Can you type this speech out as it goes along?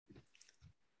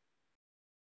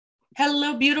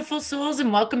Hello, beautiful souls,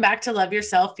 and welcome back to Love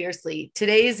Yourself Fiercely.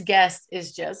 Today's guest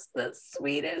is just the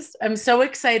sweetest. I'm so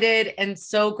excited and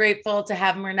so grateful to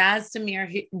have Mernaz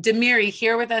Demiri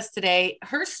here with us today.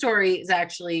 Her story is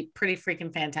actually pretty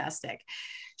freaking fantastic.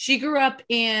 She grew up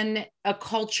in a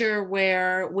culture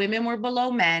where women were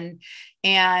below men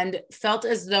and felt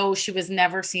as though she was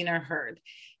never seen or heard.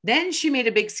 Then she made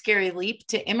a big, scary leap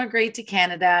to immigrate to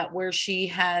Canada, where she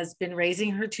has been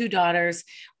raising her two daughters,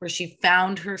 where she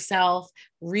found herself,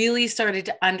 really started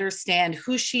to understand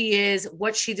who she is,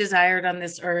 what she desired on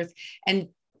this earth, and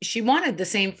she wanted the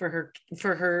same for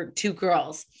her two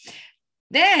girls.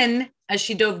 Then, as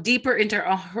she dove deeper into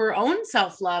her own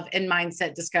self love and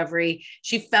mindset discovery,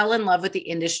 she fell in love with the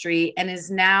industry and is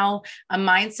now a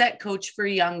mindset coach for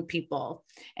young people.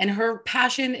 And her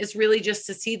passion is really just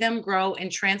to see them grow and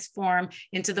transform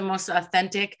into the most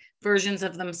authentic versions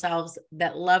of themselves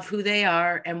that love who they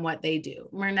are and what they do.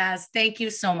 Mernaz, thank you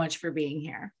so much for being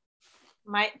here.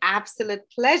 My absolute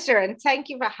pleasure. And thank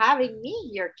you for having me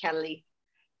here, Kelly.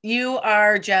 You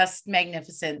are just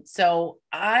magnificent.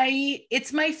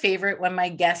 It's my favorite when my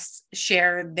guests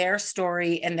share their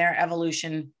story and their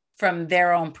evolution from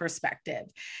their own perspective.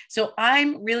 So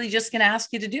I'm really just going to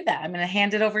ask you to do that. I'm going to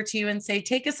hand it over to you and say,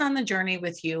 take us on the journey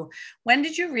with you. When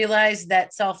did you realize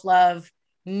that self-love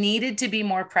needed to be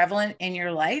more prevalent in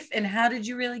your life? And how did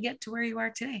you really get to where you are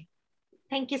today?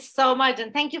 Thank you so much.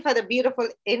 And thank you for the beautiful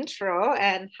intro.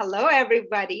 And hello,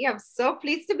 everybody. I'm so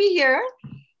pleased to be here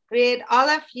with all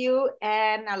of you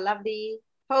and a lovely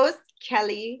host,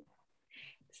 Kelly.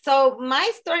 So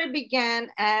my story began,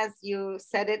 as you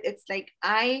said it, it's like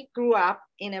I grew up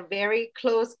in a very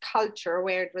close culture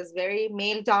where it was very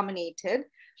male dominated.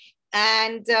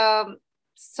 And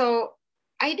so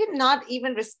I did not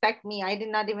even respect me. I did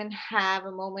not even have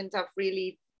a moment of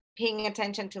really paying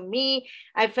attention to me.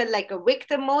 I felt like a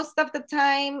victim most of the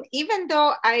time, even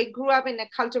though I grew up in a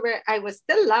culture where I was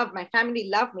still loved. My family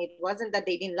loved me. It wasn't that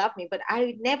they didn't love me, but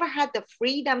I never had the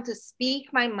freedom to speak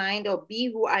my mind or be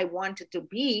who I wanted to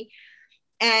be.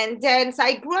 And then, so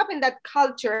I grew up in that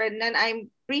culture. And then I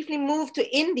briefly moved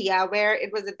to India, where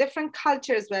it was a different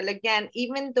culture as well. Again,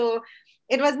 even though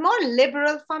it was more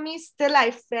liberal for me, still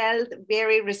I felt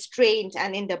very restrained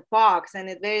and in the box, and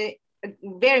it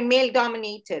very male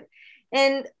dominated.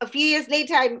 And a few years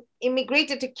later, I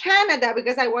immigrated to Canada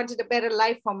because I wanted a better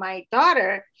life for my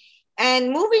daughter.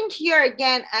 And moving here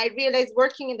again, I realized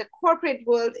working in the corporate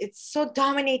world, it's so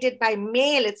dominated by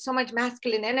male, it's so much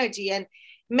masculine energy, and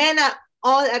men are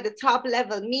all at the top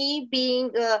level. Me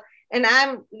being and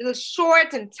I'm a little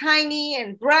short and tiny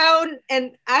and brown,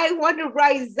 and I want to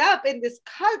rise up in this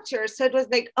culture. So it was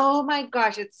like, oh my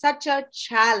gosh, it's such a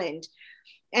challenge.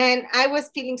 And I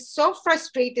was feeling so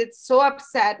frustrated, so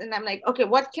upset. And I'm like, okay,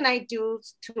 what can I do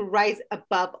to rise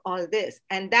above all this?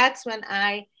 And that's when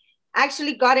I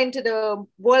actually got into the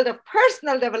world of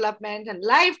personal development and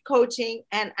life coaching.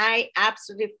 And I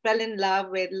absolutely fell in love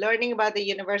with learning about the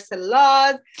universal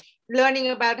laws,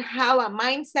 learning about how a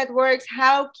mindset works,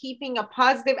 how keeping a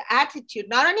positive attitude,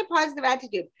 not only positive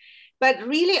attitude, but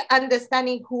really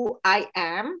understanding who I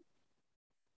am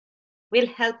will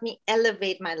help me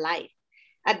elevate my life.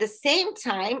 At the same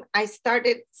time, I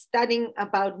started studying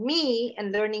about me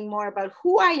and learning more about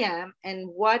who I am and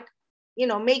what,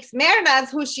 makes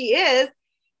Mernaz who she is.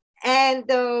 And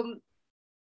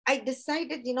I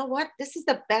decided, you know what, this is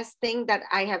the best thing that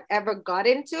I have ever got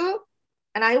into.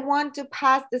 And I want to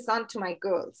pass this on to my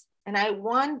girls. And I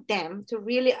want them to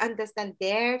really understand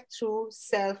their true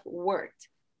self-worth.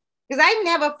 Because I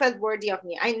never felt worthy of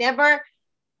me. I never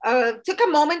took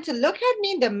a moment to look at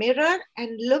me in the mirror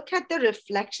and look at the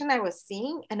reflection I was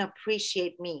seeing and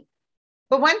appreciate me.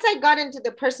 But once I got into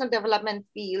the personal development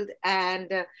field and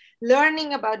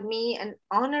learning about me and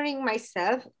honoring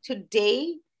myself,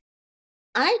 today,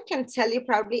 I can tell you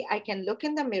proudly, I can look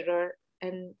in the mirror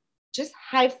and just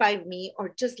high five me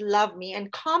or just love me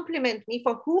and compliment me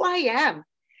for who I am,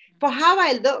 for how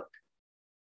I look,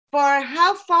 for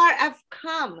how far I've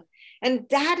come. And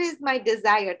that is my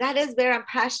desire. That is where I'm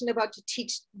passionate about, to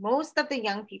teach most of the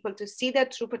young people to see their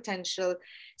true potential,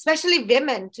 especially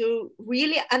women, to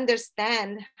really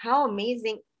understand how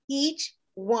amazing each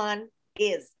one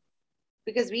is.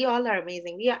 Because we all are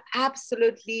amazing. We are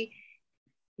absolutely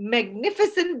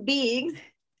magnificent beings.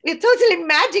 We're totally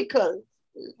magical.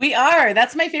 We are.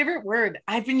 That's my favorite word.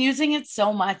 I've been using it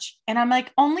so much. And I'm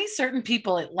like, only certain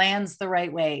people it lands the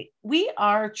right way. We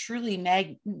are truly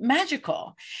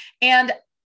magical. And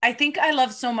I think I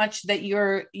love so much that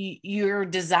your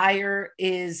desire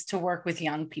is to work with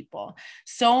young people.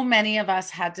 So many of us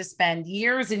had to spend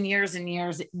years and years and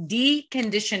years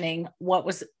deconditioning what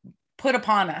was put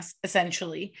upon us,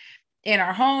 essentially, in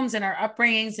our homes, in our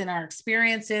upbringings, in our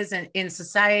experiences, and in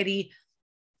society.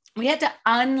 We had to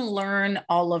unlearn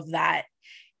all of that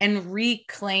and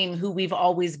reclaim who we've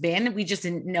always been. We just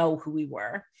didn't know who we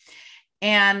were.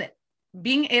 And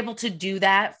being able to do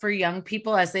that for young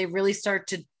people as they really start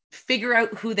to figure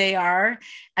out who they are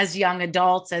as young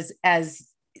adults, as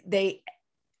they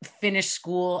finish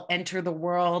school, enter the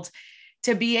world,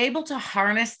 to be able to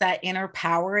harness that inner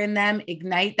power in them,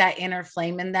 ignite that inner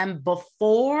flame in them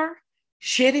before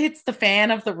shit hits the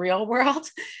fan of the real world.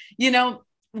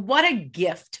 What a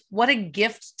gift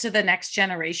to the next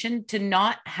generation to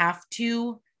not have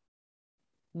to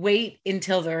wait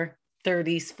until their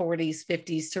 30s, 40s,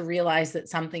 50s to realize that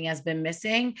something has been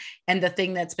missing. And the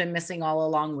thing that's been missing all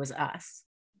along was us.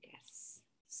 Yes,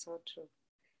 so true.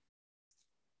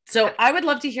 So I would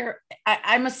love to hear,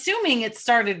 I'm assuming it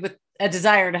started with a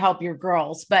desire to help your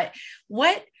girls, but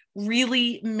what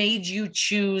really made you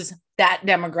choose that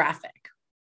demographic?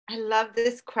 I love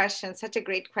this question. Such a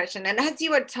great question. And as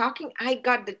you were talking, I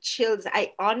got the chills.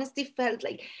 I honestly felt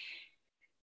like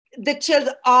the chills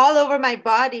all over my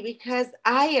body because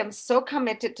I am so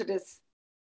committed to this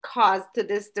cause, to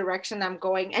this direction I'm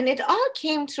going. And it all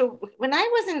came through when I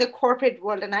was in the corporate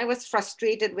world and I was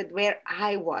frustrated with where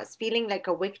I was, feeling like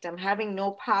a victim, having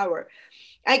no power.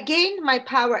 I gained my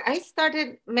power. I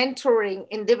started mentoring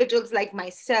individuals like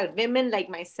myself, women like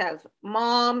myself,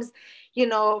 moms,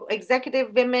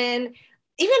 executive women,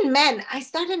 even men. I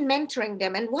started mentoring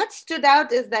them. And what stood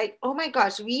out is like, oh my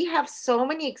gosh, we have so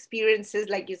many experiences.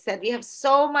 Like you said, we have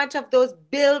so much of those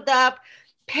build up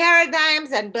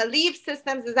paradigms and belief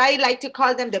systems, as I like to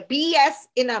call them, the BS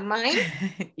in our mind.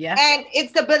 Yeah. And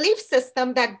it's the belief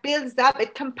system that builds up,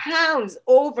 it compounds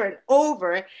over and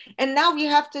over. And now we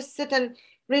have to sit and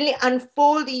really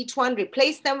unfold each one,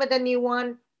 replace them with a new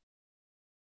one.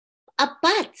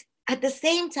 But at the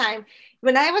same time,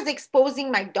 when I was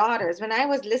exposing my daughters, when I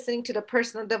was listening to the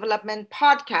personal development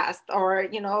podcast or,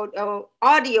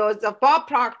 audios of Bob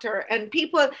Proctor and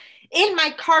people in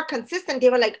my car consistent, they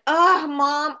were like, oh,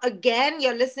 mom, again,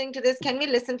 you're listening to this. Can we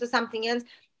listen to something else?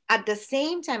 At the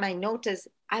same time, I noticed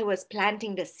I was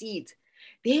planting the seeds.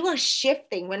 They were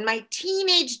shifting. When my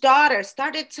teenage daughter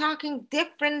started talking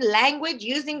different language,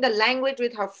 using the language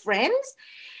with her friends,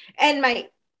 and my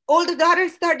older daughter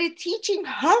started teaching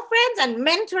her friends and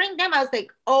mentoring them, I was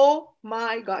like, oh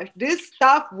my gosh, this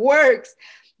stuff works.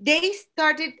 They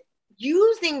started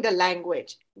using the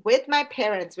language with my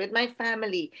parents, with my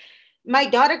family. My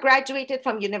daughter graduated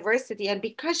from university, and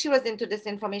because she was into this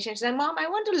information, she said, Mom, I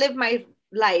want to live my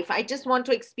life. I just want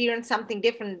to experience something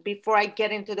different before I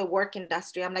get into the work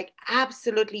industry. I'm like,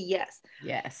 absolutely, yes.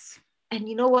 Yes. And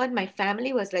you know what? My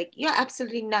family was like, you're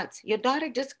absolutely nuts. Your daughter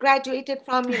just graduated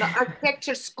from,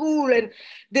 architecture school and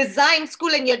design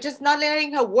school, and you're just not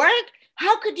letting her work.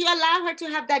 How could you allow her to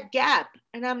have that gap?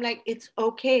 And I'm like, it's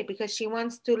okay because she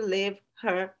wants to live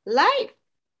her life.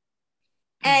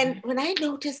 And when I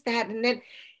noticed that, and then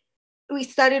we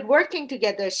started working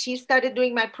together, she started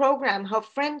doing my program. Her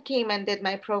friend came and did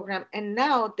my program. And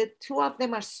now the two of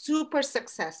them are super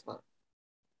successful.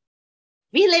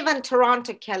 We live in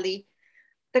Toronto, Kelly.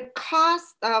 The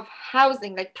cost of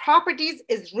housing, like properties,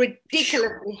 is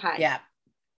ridiculously high. Yeah.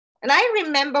 And I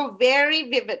remember very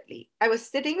vividly, I was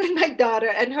sitting with my daughter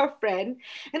and her friend,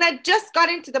 and I just got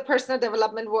into the personal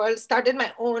development world, started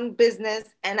my own business.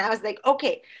 And I was like,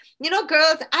 okay,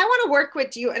 girls, I want to work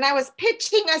with you. And I was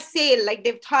pitching a sale like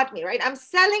they've taught me, right? I'm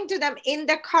selling to them in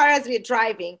the car as we're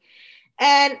driving.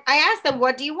 And I asked them,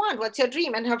 what do you want? What's your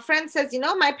dream? And her friend says,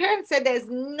 my parents said there's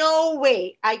no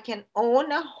way I can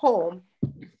own a home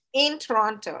in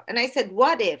Toronto. And I said,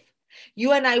 what if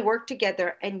you and I work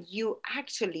together and you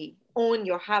actually own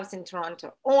your house in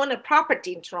Toronto, own a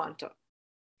property in Toronto?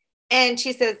 And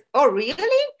she says, oh,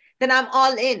 really? Then I'm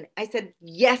all in. I said,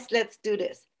 yes, let's do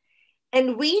this.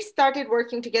 And we started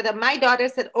working together. My daughter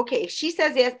said, okay, if she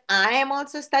says yes, I am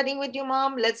also studying with you,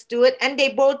 Mom. Let's do it. And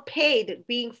they both paid.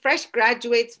 Being fresh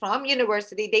graduates from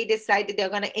university, they decided they're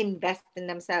going to invest in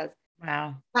themselves.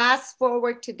 Wow. Fast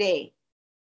forward today,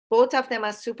 both of them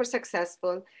are super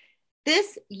successful.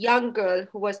 This young girl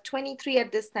who was 23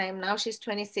 at this time, now she's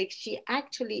 26, she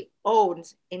actually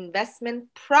owns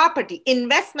investment property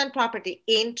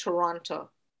in Toronto.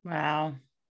 Wow.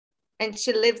 And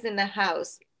she lives in a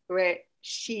house where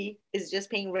she is just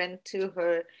paying rent to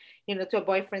her, to her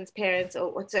boyfriend's parents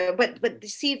or whatsoever. But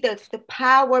see the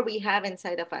power we have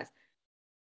inside of us.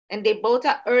 And they both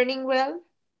are earning well.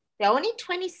 They're only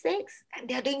 26 and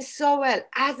they're doing so well.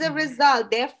 As a result,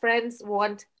 their friends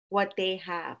want what they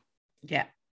have. Yeah.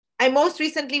 I most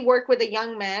recently worked with a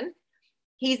young man.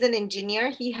 He's an engineer.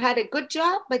 He had a good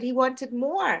job, but he wanted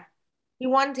more.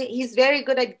 He's very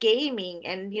good at gaming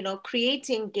and,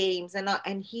 creating games.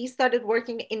 And he started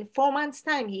working in 4 months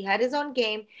time. He had his own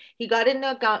game. He got in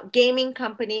a gaming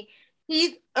company.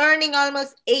 He's earning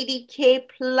almost 80K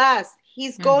plus.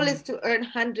 His goal is to earn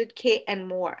 100K and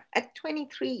more at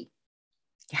 23.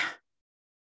 Yeah.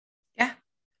 Yeah.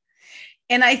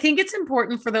 And I think it's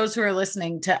important for those who are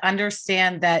listening to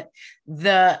understand that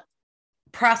the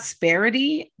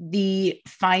prosperity, the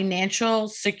financial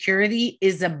security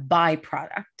is a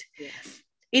byproduct. Yes.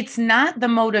 It's not the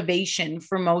motivation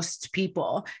for most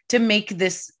people to make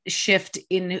this shift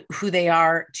in who they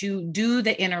are, to do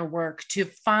the inner work, to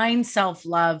find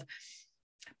self-love.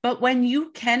 But when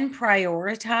you can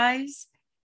prioritize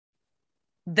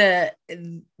the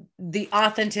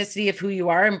authenticity of who you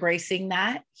are, embracing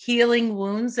that, healing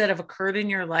wounds that have occurred in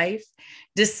your life,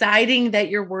 deciding that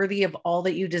you're worthy of all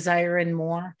that you desire and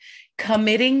more,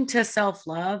 committing to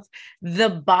self-love, the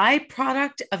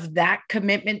byproduct of that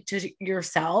commitment to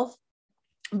yourself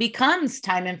becomes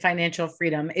time and financial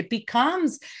freedom. It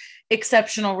becomes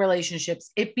exceptional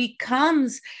relationships. It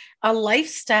becomes a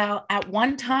lifestyle at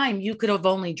one time you could have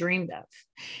only dreamed of.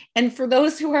 And for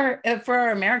those who are, for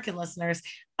our American listeners,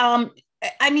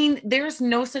 I mean, there's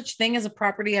no such thing as a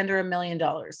property under $1 million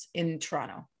in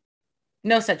Toronto.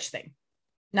 No such thing.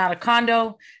 Not a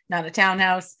condo, not a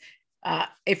townhouse.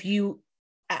 If you,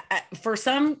 for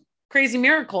some crazy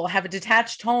miracle, have a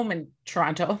detached home in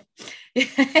Toronto,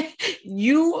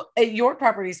 your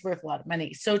property is worth a lot of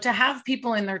money. So to have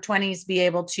people in their 20s be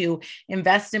able to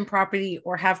invest in property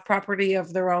or have property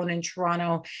of their own in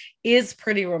Toronto is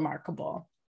pretty remarkable.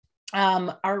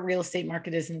 Our real estate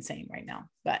market is insane right now,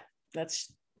 but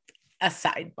that's a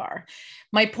sidebar.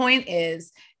 My point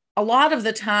is, a lot of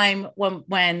the time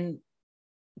when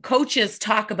coaches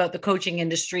talk about the coaching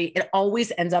industry, it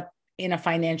always ends up in a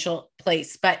financial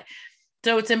place. But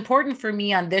so it's important for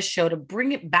me on this show to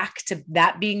bring it back to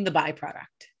that being the byproduct.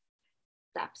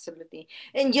 Absolutely.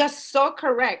 And you're so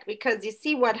correct, because you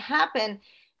see what happened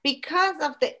because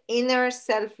of the inner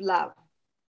self-love,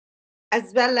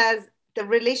 as well as the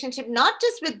relationship, not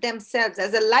just with themselves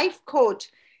as a life coach.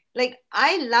 Like,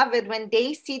 I love it when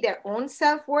they see their own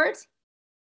self-worth,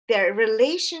 their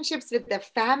relationships with their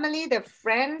family, their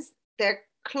friends, their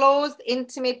close,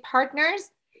 intimate partners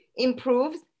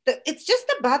improves. It's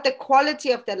just about the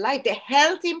quality of their life. Their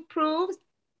health improves.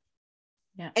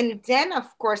 Yeah. And then,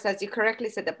 of course, as you correctly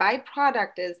said, the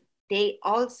byproduct is they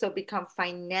also become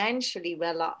financially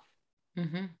well off.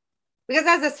 Mm-hmm. Because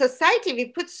as a society, we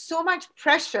put so much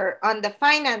pressure on the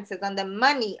finances, on the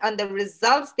money, on the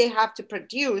results they have to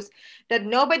produce, that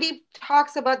nobody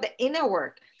talks about the inner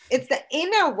work. It's the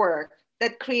inner work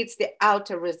that creates the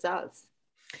outer results.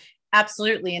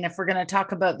 Absolutely. And if we're going to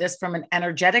talk about this from an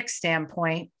energetic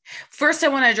standpoint, first, I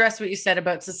want to address what you said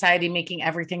about society making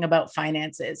everything about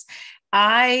finances.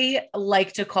 I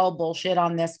like to call bullshit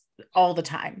on this all the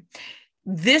time.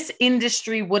 This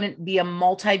industry wouldn't be a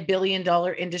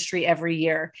multi-billion-dollar industry every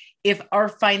year if our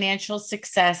financial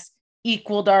success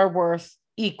equaled our worth,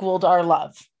 equaled our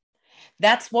love.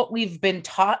 That's what we've been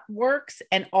taught works.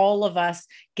 And all of us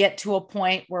get to a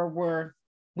point where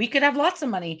we could have lots of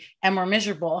money and we're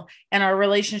miserable and our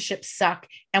relationships suck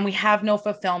and we have no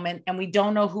fulfillment and we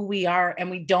don't know who we are and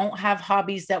we don't have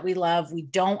hobbies that we love. We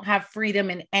don't have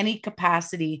freedom in any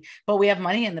capacity, but we have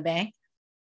money in the bank.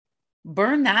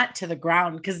 Burn that to the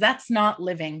ground, because that's not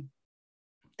living.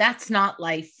 That's not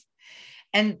life.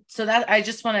 And so that I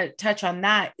just want to touch on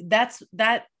that. That's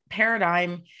that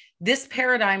paradigm. This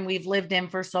paradigm we've lived in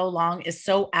for so long is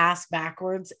so ass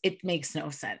backwards. It makes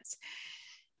no sense.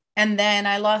 And then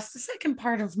I lost the second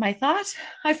part of my thought.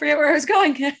 I forget where I was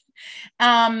going.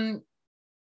 But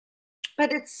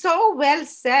it's so well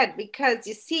said, because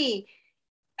you see,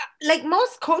 like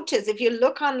most coaches, if you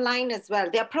look online as well,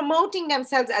 they're promoting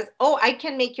themselves as, oh, I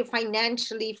can make you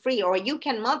financially free, or you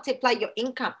can multiply your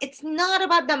income. It's not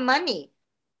about the money.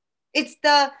 It's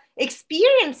the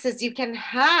experiences you can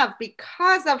have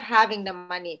because of having the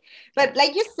money. But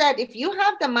like you said, if you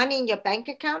have the money in your bank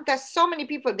account, there's so many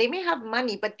people, they may have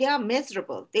money, but they are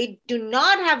miserable. They do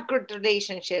not have good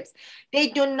relationships. They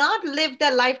do not live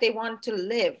the life they want to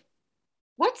live.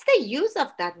 What's the use of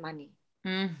that money?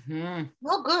 Mm-hmm.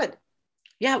 No good.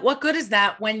 Yeah. What good is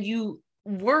that when you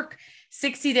work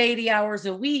 60 to 80 hours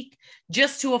a week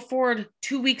just to afford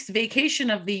 2 weeks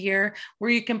vacation of the year, where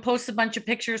you can post a bunch of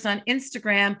pictures on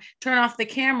Instagram, turn off the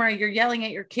camera, you're yelling at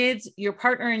your kids, your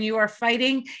partner and you are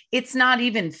fighting. It's not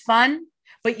even fun,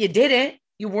 but you did it.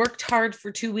 You worked hard for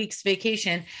 2 weeks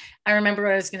vacation. I remember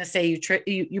what I was going to say.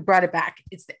 You brought it back.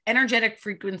 It's the energetic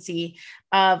frequency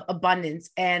of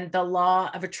abundance and the law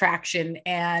of attraction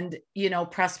and,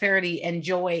 prosperity and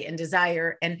joy and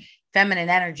desire and feminine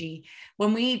energy.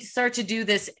 When we start to do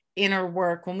this inner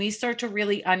work, when we start to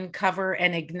really uncover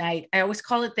and ignite, I always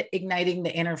call it the igniting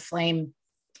the inner flame,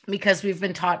 because we've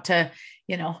been taught to,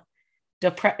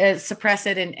 suppress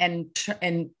it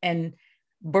and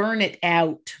burn it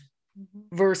out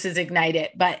versus ignite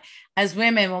it. But as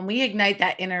women, when we ignite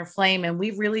that inner flame and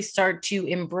we really start to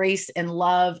embrace and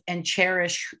love and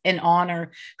cherish and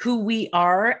honor who we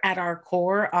are at our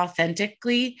core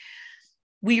authentically,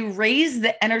 we raise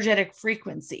the energetic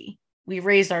frequency. We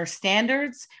raise our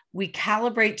standards, we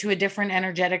calibrate to a different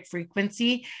energetic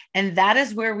frequency. And that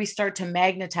is where we start to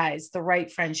magnetize the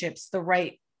right friendships, the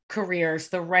right careers,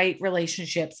 the right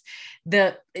relationships,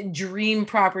 the dream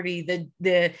property,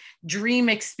 the dream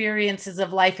experiences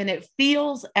of life. And it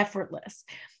feels effortless.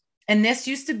 And this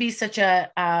used to be such a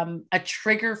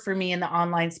trigger for me in the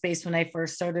online space when I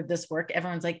first started this work.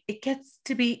 Everyone's like, it gets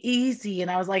to be easy. And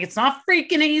I was like, it's not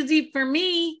freaking easy for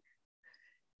me.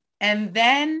 And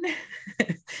then,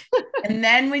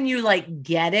 when you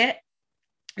get it,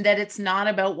 that it's not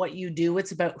about what you do,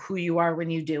 it's about who you are when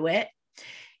you do it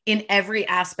in every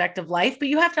aspect of life. But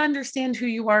you have to understand who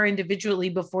you are individually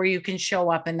before you can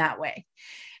show up in that way.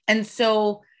 And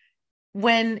so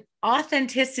when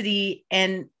authenticity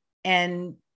and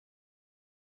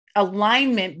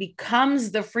alignment becomes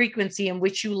the frequency in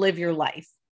which you live your life,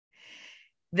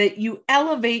 that you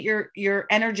elevate your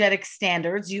energetic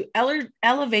standards, you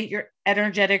elevate your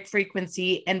energetic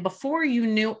frequency. And before you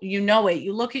know it,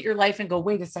 you look at your life and go,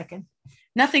 wait a second,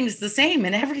 nothing's the same.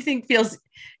 And everything feels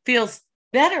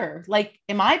better. Like,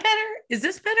 am I better? Is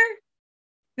this better?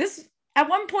 At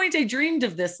one point I dreamed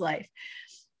of this life.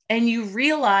 And you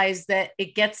realize that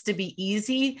it gets to be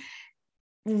easy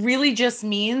really just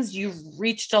means you've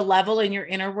reached a level in your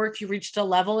inner work. You reached a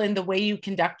level in the way you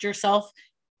conduct yourself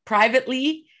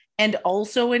privately and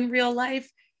also in real life.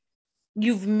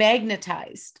 You've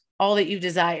magnetized all that you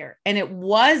desire. And it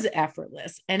was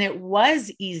effortless and it was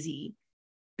easy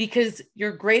because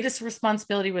your greatest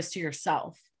responsibility was to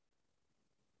yourself.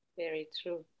 Very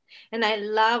true. And I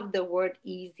love the word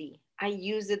easy. I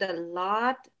use it a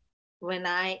lot when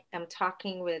I am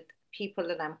talking with people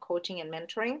that I'm coaching and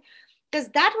mentoring, because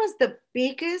that was the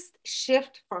biggest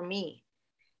shift for me.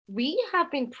 We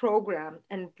have been programmed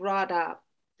and brought up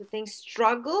to think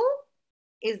struggle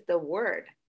is the word.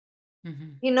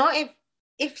 Mm-hmm.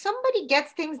 If somebody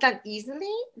gets things done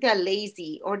easily, they're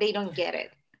lazy or they don't get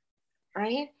it,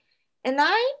 right? And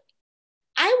I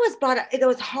was brought up, it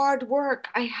was hard work.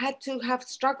 I had to have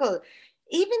struggle.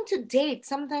 Even to date,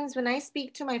 sometimes when I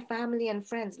speak to my family and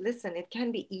friends, listen, it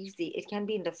can be easy. It can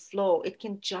be in the flow. It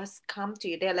can just come to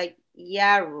you. They're like,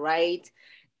 yeah, right.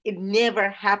 It never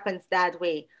happens that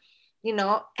way,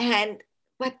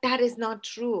 but that is not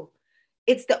true.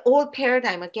 It's the old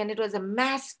paradigm. Again, it was a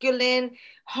masculine,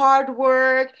 hard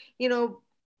work,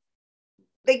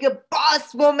 like a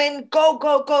boss woman, go,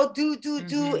 do.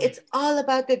 Mm-hmm. It's all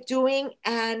about the doing.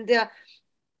 And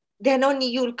then only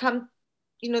you'll come,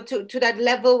 to that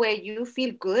level where you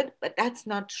feel good, but that's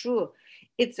not true.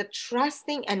 It's a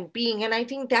trusting and being. And I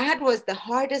think that was the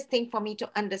hardest thing for me to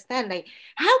understand. Like,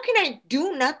 how can I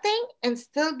do nothing and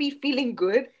still be feeling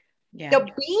good? Yeah.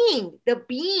 The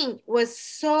being was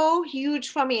so huge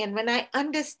for me. And when I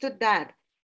understood that,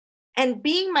 and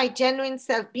being my genuine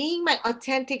self, being my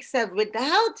authentic self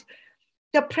without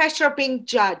the pressure of being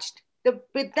judged,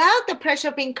 without the pressure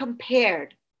of being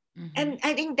compared. Mm-hmm. And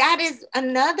I think that is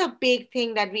another big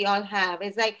thing that we all have.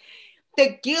 It's like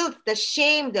the guilt, the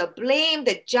shame, the blame,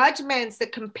 the judgments, the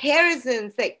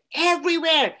comparisons, like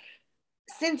everywhere.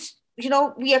 Since,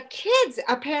 we are kids,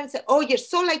 our parents say, oh, you're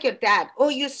so like your dad. Oh,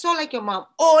 you're so like your mom.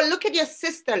 Oh, look at your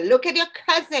sister. Look at your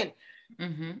cousin.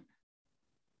 Mm-hmm.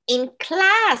 In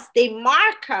class, they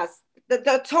mark us. The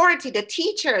authority, the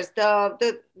teachers,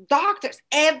 the doctors,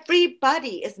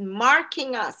 everybody is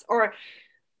marking us or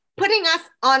putting us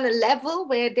on a level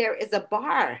where there is a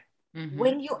bar. Mm-hmm.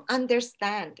 When you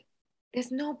understand,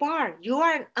 there's no bar. You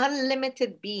are an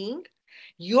unlimited being.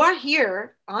 You are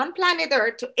here on planet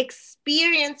Earth to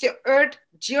experience your Earth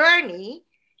journey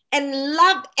and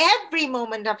love every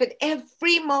moment of it.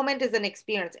 Every moment is an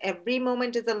experience. Every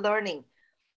moment is a learning.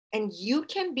 And you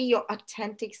can be your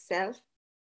authentic self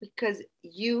because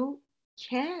you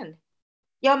can.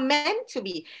 You're meant to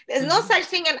be. There's no such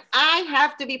thing, and I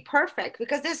have to be perfect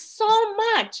because there's so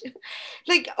much.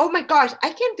 Like, oh my gosh,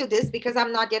 I can't do this because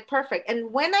I'm not yet perfect.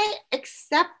 And when I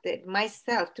accepted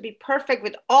myself to be perfect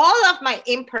with all of my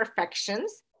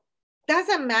imperfections,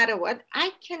 doesn't matter what,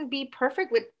 I can be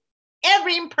perfect with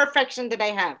every imperfection that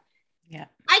I have. Yeah.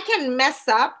 I can mess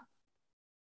up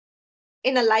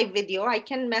in a live video. I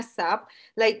can mess up.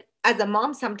 Like as a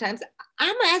mom, sometimes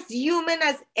I'm as human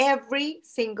as every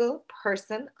single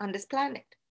person on this planet.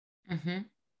 Mm-hmm.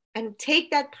 And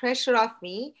take that pressure off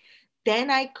me, then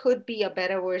I could be a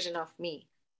better version of me.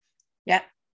 Yeah.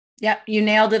 Yeah. You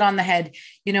nailed it on the head.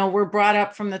 You know, we're brought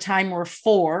up from the time we're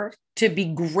 4 to be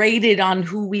graded on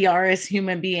who we are as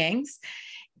human beings.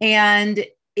 And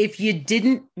if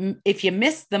you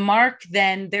missed the mark,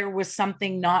 then there was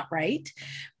something not right.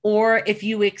 Or if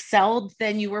you excelled,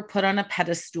 then you were put on a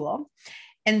pedestal.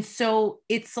 And so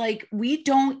it's like, we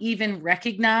don't even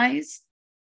recognize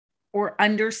or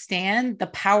understand the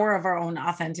power of our own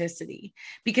authenticity,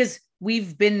 because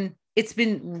it's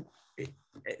been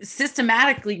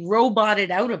systematically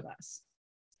roboted out of us.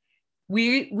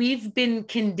 We've been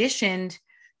conditioned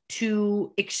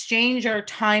to exchange our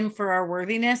time for our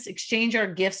worthiness, exchange our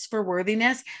gifts for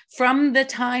worthiness from the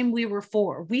time we were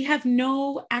 4. We have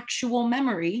no actual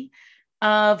memory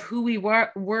of who we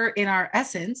were in our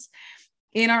essence,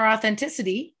 in our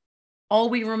authenticity. All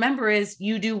we remember is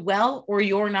you do well or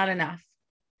you're not enough.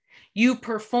 You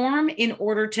perform in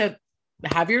order to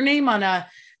have your name on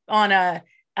a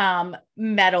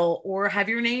medal, or have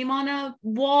your name on a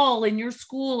wall in your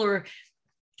school, or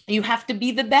you have to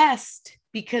be the best,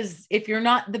 because if you're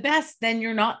not the best, then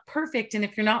you're not perfect. And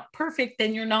if you're not perfect,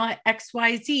 then you're not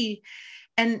XYZ.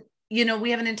 And, you know,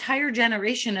 we have an entire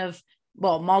generation of,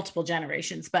 well, multiple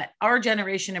generations, but our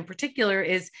generation in particular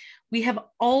we have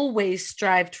always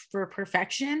strived for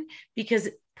perfection because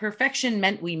perfection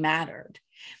meant we mattered.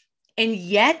 And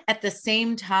yet at the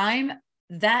same time,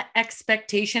 that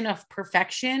expectation of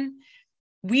perfection,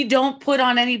 we don't put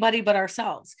on anybody but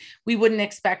ourselves. We wouldn't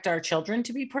expect our children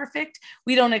to be perfect.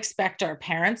 We don't expect our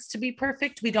parents to be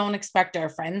perfect. We don't expect our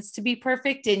friends to be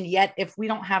perfect. And yet, if we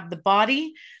don't have the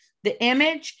body, the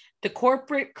image, the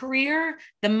corporate career,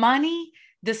 the money,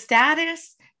 the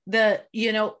status,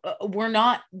 we're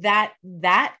not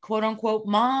that quote unquote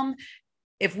mom.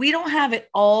 If we don't have it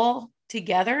all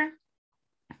together,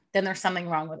 then there's something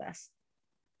wrong with us.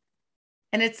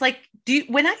 And it's like,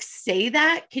 when I say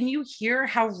that, can you hear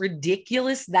how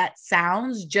ridiculous that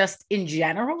sounds just in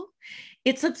general?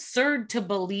 It's absurd to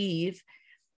believe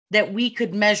that we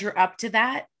could measure up to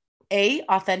that, A,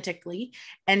 authentically,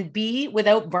 and B,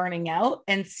 without burning out,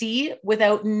 and C,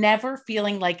 without never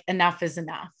feeling like enough is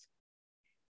enough.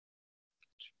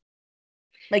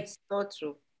 Like, so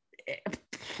true.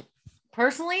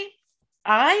 Personally,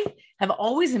 I have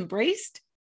always embraced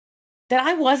that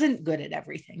I wasn't good at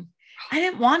everything. I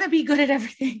didn't want to be good at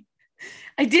everything.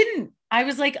 I didn't. I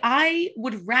was like, I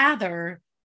would rather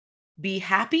be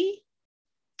happy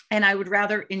and I would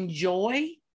rather enjoy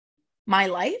my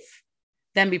life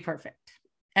than be perfect.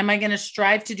 Am I going to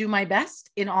strive to do my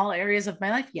best in all areas of my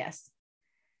life? Yes.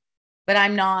 But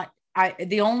I'm not.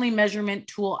 The only measurement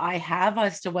tool I have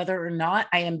as to whether or not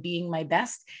I am being my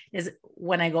best is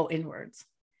when I go inwards.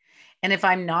 And if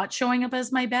I'm not showing up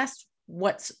as my best,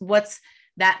 what's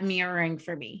that mirroring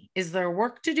for me? Is there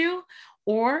work to do,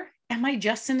 or am I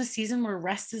just in a season where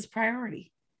rest is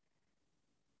priority?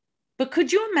 But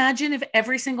could you imagine if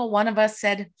every single one of us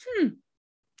said,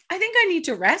 I think I need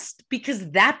to rest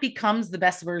because that becomes the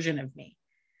best version of me?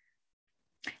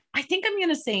 I think I'm going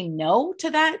to say no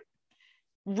to that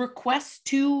request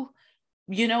to,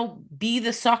 be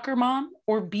the soccer mom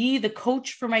or be the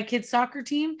coach for my kid's soccer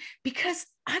team, because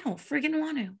I don't friggin'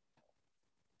 want to.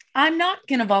 I'm not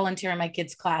going to volunteer in my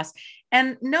kids' class.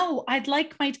 And no, I'd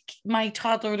like my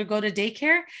toddler to go to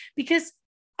daycare because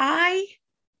I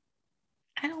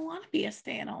don't want to be a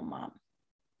stay-at-home mom.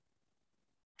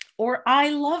 Or I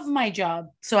love my job,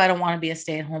 so I don't want to be a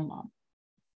stay-at-home mom.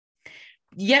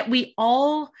 Yet we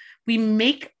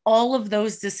make all of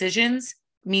those decisions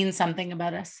mean something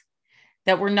about us,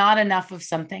 that we're not enough of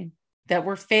something, that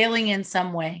we're failing in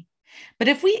some way. But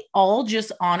if we all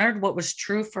just honored what was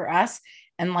true for us,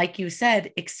 and like you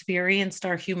said, experienced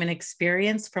our human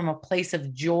experience from a place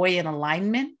of joy and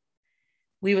alignment,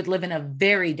 we would live in a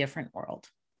very different world.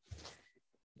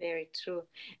 Very true.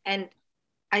 And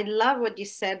I love what you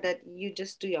said, that you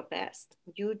just do your best.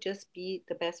 You just be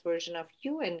the best version of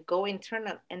you and go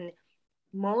internal. And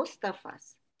most of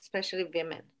us, especially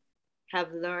women,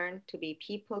 have learned to be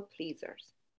people pleasers.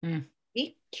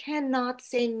 We cannot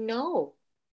say no.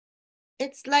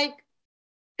 It's like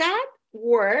that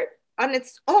word on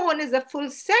its own is a full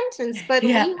sentence, but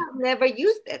we have never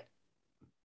used it.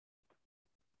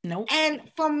 Nope. And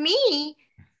for me,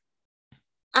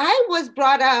 I was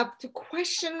brought up to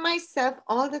question myself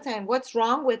all the time. What's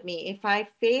wrong with me? If I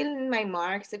fail in my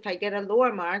marks, if I get a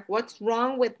lower mark, what's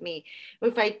wrong with me?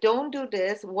 If I don't do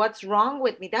this, what's wrong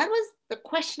with me? That was the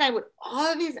question I would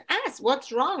always ask.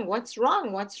 What's wrong? What's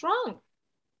wrong? What's wrong?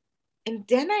 And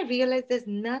then I realized there's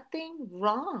nothing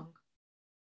wrong.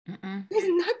 Mm-mm. There's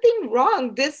nothing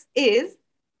wrong. This is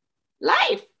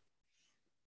life.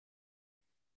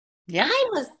 Yeah. I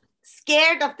was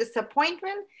scared of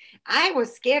disappointment. I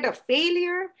was scared of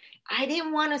failure. I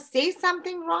didn't want to say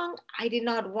something wrong. I did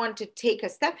not want to take a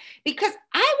step because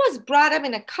I was brought up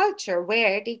in a culture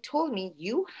where they told me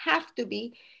you have to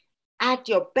be at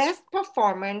your best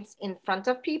performance in front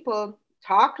of people,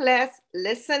 talk less,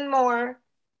 listen more,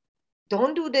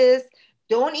 don't do this,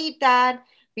 don't eat that,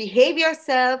 behave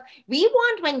yourself. We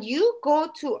want when you go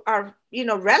to our,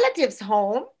 relatives'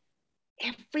 home,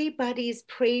 everybody is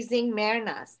praising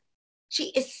Mernaz. She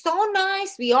is so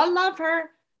nice. We all love her.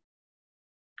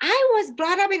 I was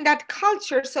brought up in that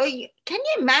culture. So can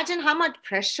you imagine how much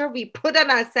pressure we put on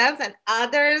ourselves and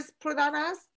others put on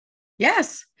us?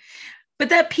 Yes. But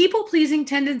that people pleasing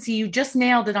tendency, you just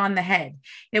nailed it on the head.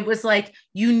 It was like,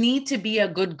 you need to be a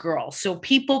good girl. So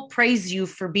people praise you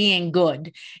for being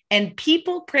good. And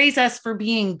people praise us for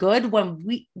being good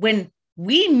when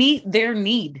we meet their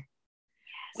need,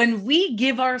 when we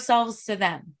give ourselves to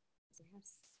them.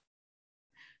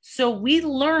 So we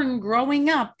learn growing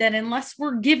up that unless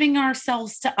we're giving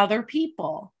ourselves to other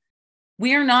people,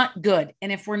 we are not good.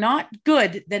 And if we're not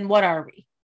good, then what are we?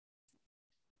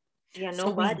 Yeah, so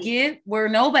nobody. we're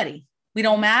nobody. We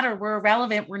don't matter. We're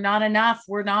irrelevant. We're not enough.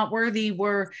 We're not worthy.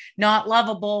 We're not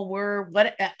lovable. We're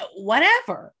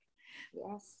whatever.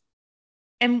 Yes.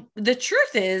 And the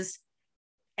truth is,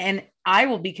 and I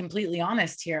will be completely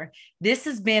honest here,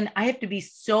 I have to be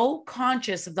so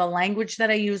conscious of the language that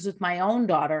I use with my own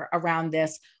daughter around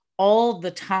this all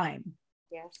the time.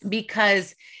 Yes.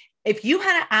 Because if you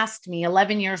had asked me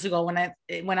 11 years ago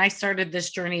when I started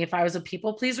this journey, if I was a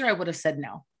people pleaser, I would have said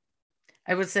no.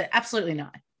 I would say absolutely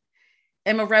not.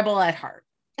 I'm a rebel at heart.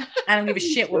 I don't give a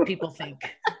shit what people think.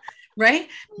 Right?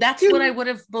 That's what I would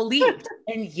have believed.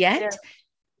 And yet,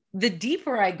 the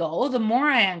deeper I go, the more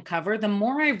I uncover, the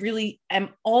more I really am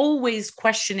always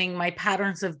questioning my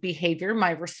patterns of behavior,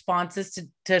 my responses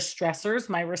to stressors,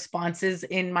 my responses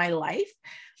in my life.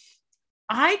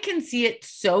 I can see it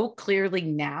so clearly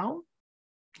now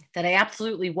that I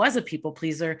absolutely was a people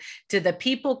pleaser to the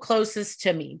people closest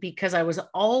to me because I was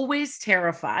always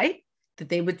terrified that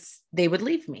they would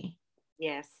leave me.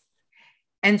 Yes.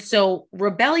 And so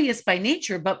rebellious by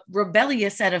nature, but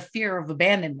rebellious out of fear of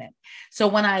abandonment. So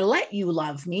when I let you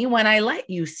love me, when I let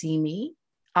you see me,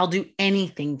 I'll do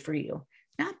anything for you.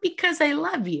 Not because I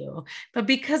love you, but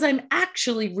because I'm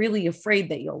actually really afraid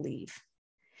that you'll leave.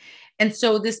 And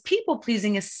so this people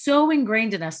pleasing is so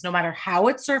ingrained in us, no matter how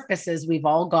it surfaces, we've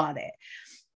all got it.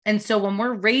 And so when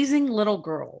we're raising little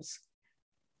girls,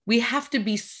 we have to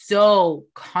be so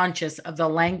conscious of the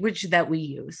language that we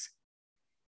use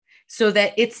so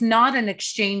that it's not an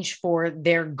exchange for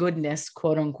their goodness,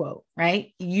 quote unquote,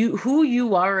 right? Who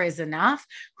you are is enough.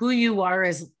 Who you are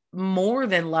is more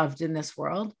than loved in this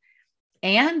world.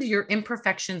 And your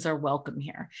imperfections are welcome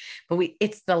here. But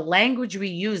it's the language we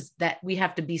use that we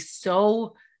have to be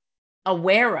so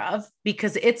aware of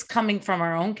because it's coming from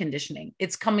our own conditioning.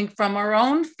 It's coming from our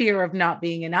own fear of not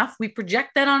being enough. We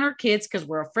project that on our kids because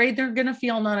we're afraid they're going to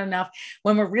feel not enough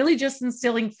when we're really just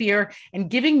instilling fear and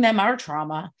giving them our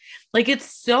trauma. Like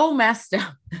it's so messed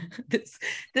up.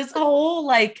 this whole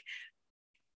like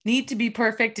need to be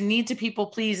perfect and need to people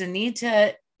please and need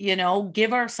to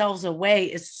give ourselves away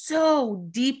is so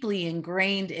deeply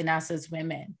ingrained in us as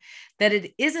women that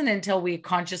it isn't until we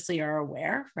consciously are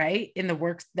aware, right, in the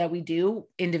work that we do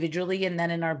individually and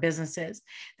then in our businesses,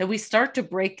 that we start to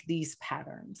break these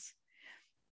patterns.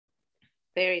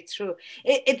 Very true.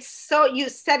 It's so, you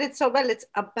said it so well. It's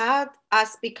about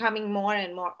us becoming more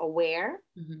and more aware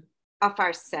of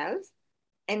ourselves.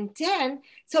 And then,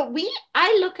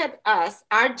 I look at us,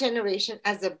 our generation,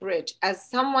 as a bridge, as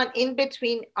someone in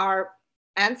between our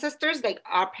ancestors, like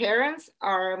our parents,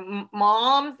 our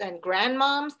moms and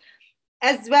grandmoms,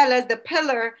 as well as the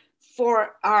pillar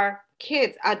for our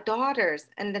kids, our daughters,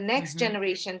 and the next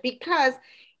generation. Because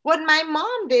what my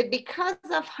mom did, because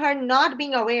of her not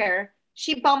being aware,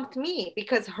 she bumped me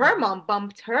because her mom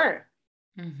bumped her.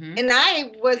 And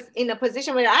I was in a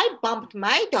position where I bumped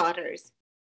my daughters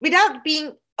without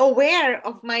being aware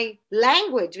of my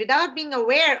language, without being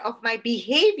aware of my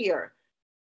behavior.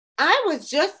 I was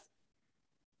just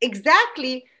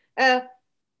exactly a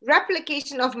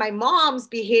replication of my mom's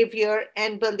behavior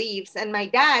and beliefs and my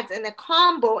dad's and a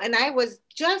combo. And I was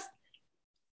just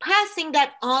passing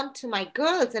that on to my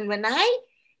girls. And when I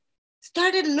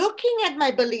started looking at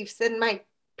my beliefs and my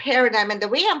paradigm and the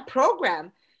way I'm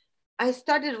programmed, I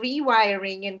started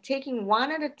rewiring and taking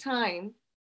one at a time.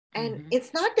 And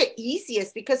it's not the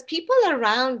easiest because people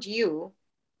around you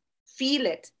feel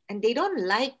it and they don't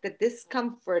like the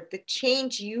discomfort, the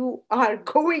change you are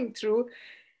going through.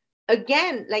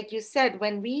 Again, like you said,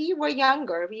 when we were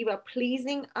younger, we were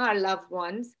pleasing our loved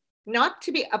ones, not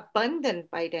to be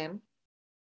abundant by them.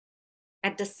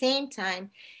 At the same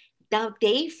time, now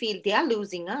they feel they are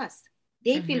losing us.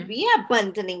 They feel we are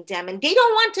abandoning them and they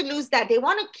don't want to lose that. They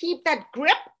want to keep that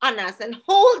grip on us and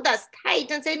hold us tight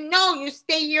and say, no, you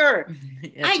stay here.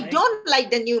 I don't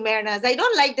like the new Marinaz. I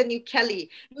don't like the new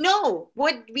Kelly. No,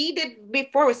 what we did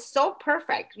before was so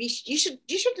perfect. You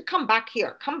should come back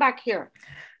here. Come back here.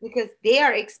 Because they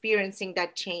are experiencing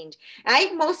that change.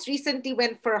 I most recently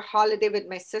went for a holiday with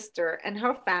my sister and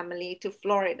her family to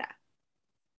Florida.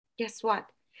 Guess what?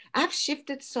 I've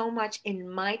shifted so much in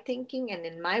my thinking and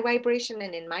in my vibration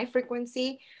and in my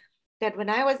frequency that when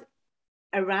I was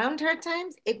around her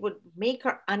times, it would make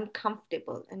her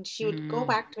uncomfortable. And she would go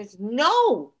back to us,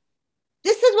 no,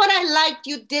 this is what I liked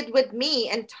you did with me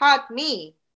and taught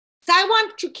me. So I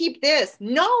want to keep this.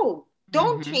 No,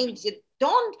 don't change it.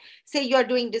 Don't say you're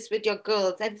doing this with your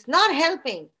girls. It's not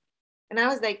helping. And I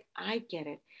was like, I get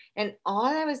it. And all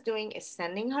I was doing is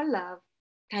sending her love,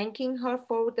 thanking her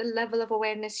for the level of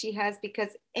awareness she has, because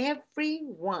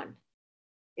everyone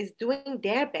is doing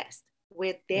their best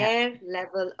with their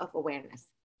level of awareness.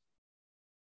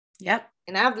 Yep.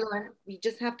 And I've learned we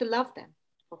just have to love them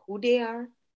for who they are,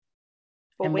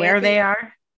 for and where they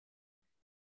are.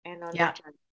 And on their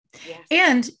journey. Yes.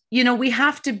 And, we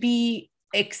have to be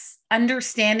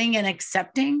understanding and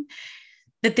accepting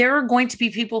that there are going to be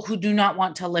people who do not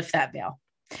want to lift that veil.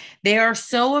 They are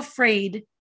so afraid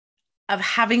of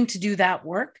having to do that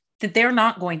work that they're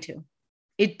not going to.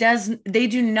 They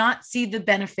do not see the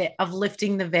benefit of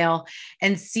lifting the veil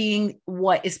and seeing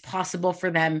what is possible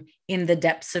for them in the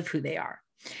depths of who they are.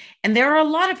 And there are a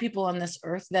lot of people on this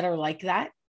earth that are like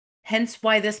that. Hence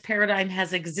why this paradigm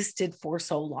has existed for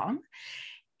so long.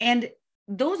 And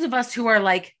those of us who are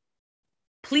like,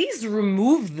 please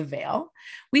remove the veil,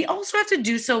 we also have to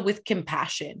do so with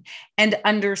compassion and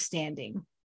understanding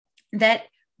that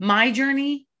my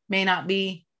journey may not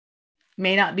be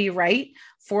right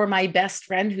for my best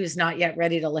friend who's not yet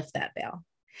ready to lift that veil.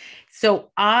 So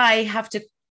I have to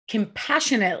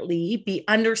compassionately be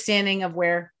understanding of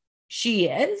where she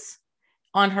is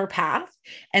on her path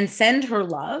and send her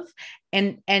love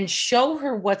and show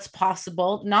her what's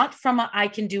possible, not from I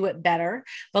can do it better,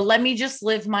 but let me just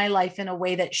live my life in a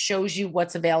way that shows you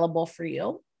what's available for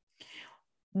you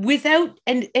without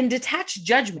and detach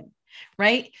judgment,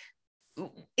 right?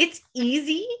 It's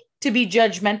easy to be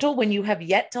judgmental when you have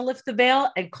yet to lift the veil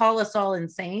and call us all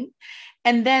insane.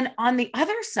 And then on the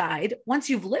other side, once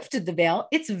you've lifted the veil,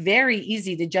 it's very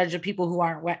easy to judge the people who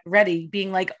aren't ready,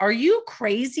 being like, are you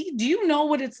crazy? Do you know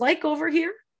what it's like over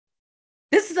here?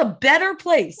 This is a better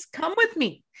place. Come with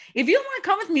me. If you don't want to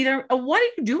come with me, what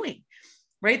are you doing?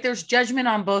 Right? There's judgment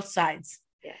on both sides.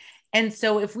 Yes. And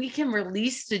so if we can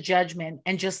release the judgment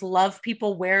and just love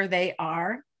people where they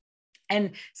are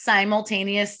and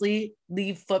simultaneously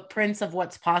leave footprints of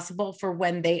what's possible for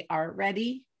when they are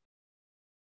ready,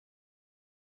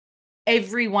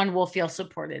 everyone will feel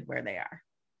supported where they are.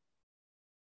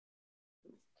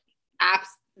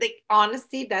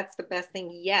 Honestly, that's the best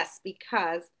thing. Yes,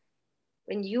 because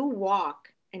when you walk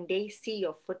and they see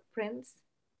your footprints,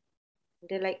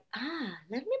 they're like,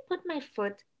 let me put my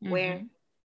foot where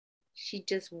she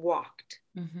just walked.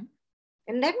 And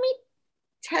let me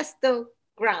test the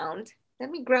ground.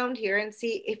 Let me ground here and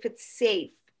see if it's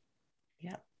safe.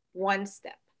 Yeah. One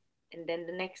step, and then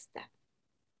the next step.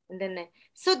 And then,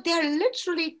 so they're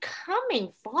literally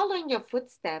coming, following your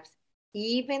footsteps,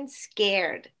 even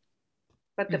scared.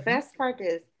 But the best part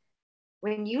is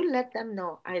when you let them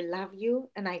know, I love you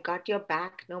and I got your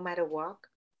back no matter what,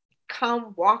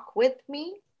 come walk with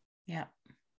me. Yeah.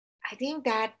 I think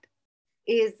that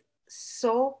is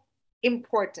so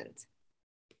important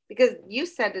because you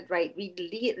said it right.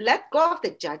 We let go of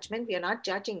the judgment. We are not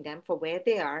judging them for where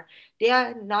they are. We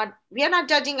are not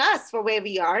judging us for where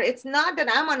we are. It's not that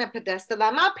I'm on a pedestal.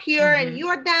 I'm up here and you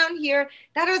are down here.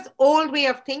 That is old way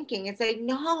of thinking. It's like,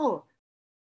 no.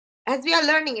 As we are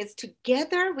learning, it's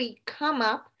together we come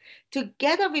up,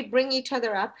 together we bring each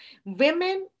other up.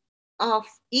 Women of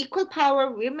equal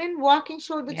power, women walking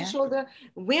shoulder to shoulder,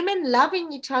 women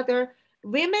loving each other,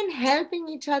 women helping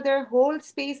each other, hold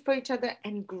space for each other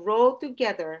and grow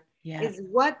together is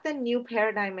what the new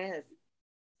paradigm is.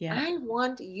 Yeah. I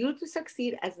want you to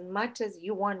succeed as much as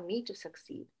you want me to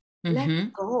succeed. Let's Mm-hmm.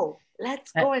 go.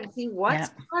 Let's go and see Yeah. what's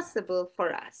possible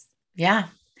for us. Yeah.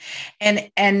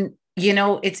 And you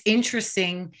know, it's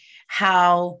interesting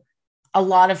how a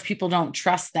lot of people don't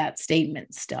trust that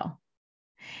statement still.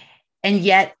 And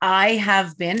yet I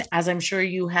have been, as I'm sure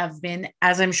you have been,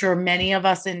 as I'm sure many of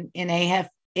us in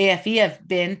AFE have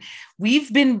been,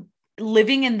 we've been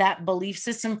living in that belief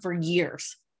system for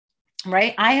years,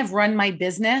 right? I have run my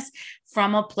business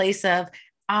from a place of,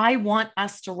 I want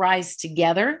us to rise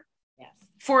together. Yes.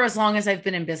 For as long as I've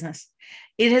been in business.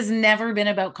 It has never been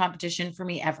about competition for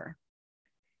me ever.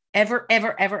 Ever,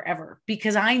 ever, ever, ever,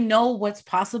 because I know what's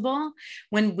possible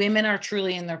when women are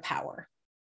truly in their power.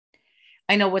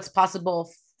 I know what's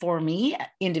possible for me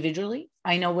individually.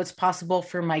 I know what's possible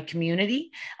for my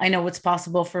community. I know what's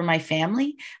possible for my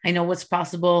family. I know what's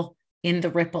possible in the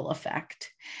ripple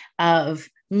effect of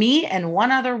me and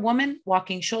one other woman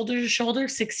walking shoulder to shoulder,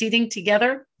 succeeding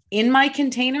together in my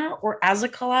container or as a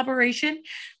collaboration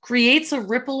creates a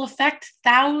ripple effect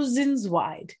thousands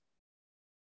wide.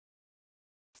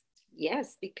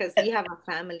 Yes, because we have our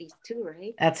families too,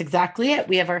 right? That's exactly it.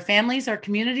 We have our families, our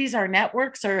communities, our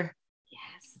networks, our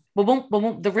yes.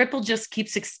 The ripple just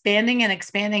keeps expanding and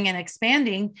expanding and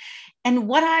expanding. And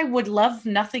what I would love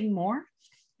nothing more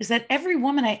is that every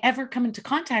woman I ever come into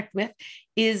contact with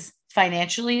is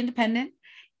financially independent,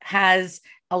 has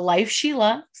a life she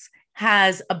loves,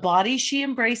 has a body she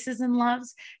embraces and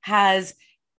loves,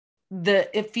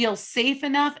 it feels safe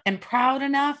enough and proud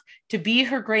enough to be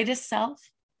her greatest self.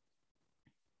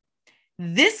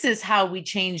 This is how we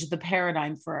change the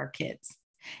paradigm for our kids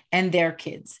and their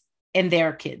kids and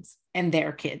their kids and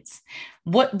their kids.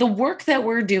 What the work that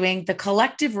we're doing, the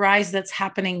collective rise that's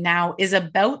happening now is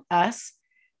about us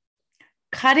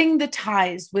cutting the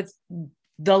ties with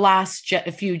the last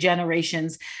few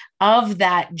generations of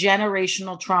that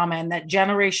generational trauma and that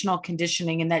generational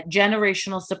conditioning and that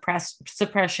generational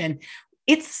suppression.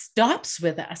 It stops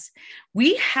with us.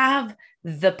 We have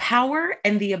the power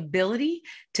and the ability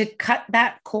to cut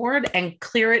that cord and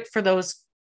clear it for those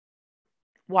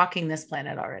walking this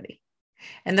planet already,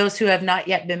 and those who have not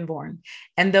yet been born,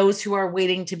 and those who are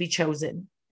waiting to be chosen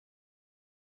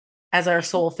as our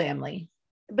soul family.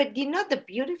 But you know, the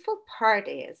beautiful part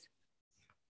is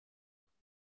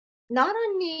not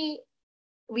only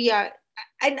we are,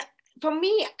 and for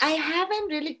me, I haven't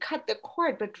really cut the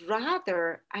cord, but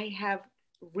rather I have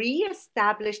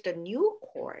reestablished a new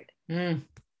cord.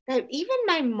 That even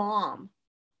my mom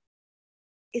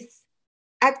is,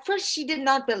 at first she did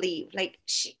not believe, like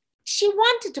she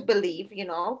wanted to believe, you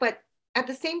know, but at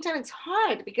the same time it's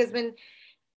hard because when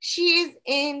she is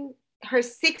in her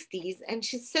 60s and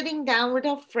she's sitting down with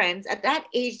her friends at that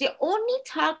age, they're only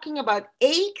talking about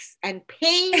aches and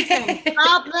pains and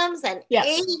problems and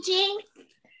aging.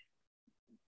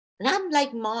 And I'm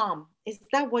like, Mom, is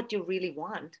that what you really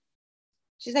want?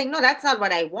 She's like, no, that's not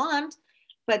what I want,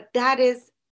 but that is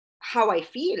how I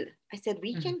feel. I said,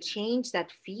 we can change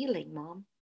that feeling, Mom.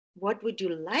 What would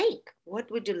you like? What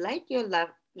would you like your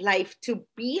life to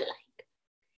be like?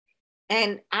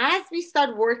 And as we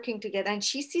start working together, and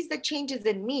she sees the changes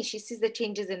in me, she sees the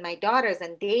changes in my daughters,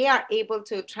 and they are able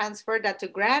to transfer that to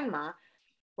grandma.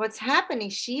 What's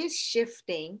happening, she is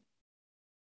shifting.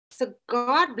 So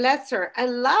God bless her. I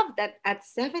love that at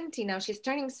 70 now, she's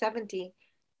turning 70.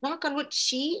 Knock on wood,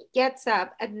 she gets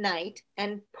up at night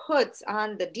and puts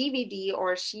on the DVD,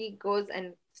 or she goes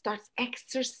and starts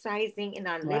exercising in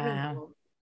our living room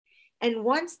and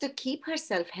wants to keep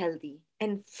herself healthy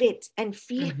and fit and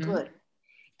feel good.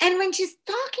 And when she's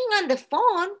talking on the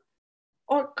phone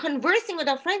or conversing with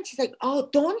a friend, she's like, oh,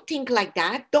 don't think like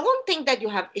that. Don't think that you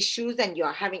have issues and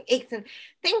you're having aches, and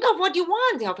think of what you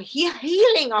want, of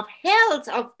healing, of health,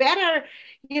 of better,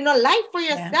 you know, life for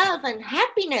yourself and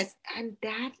happiness. And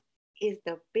that is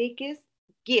the biggest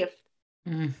gift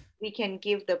we can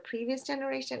give the previous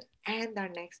generation and our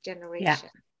next generation.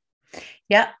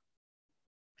 Yeah,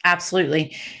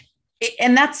 absolutely.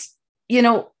 And that's, you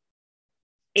know,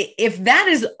 if that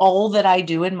is all that I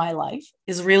do in my life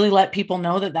is really let people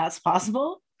know that that's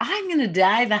possible, I'm going to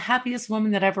die the happiest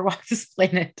woman that ever walked this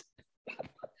planet.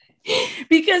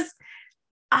 Because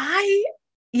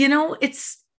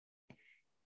it's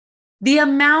the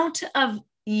amount of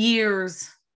years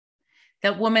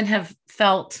that women have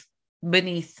felt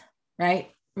beneath,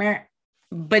 right?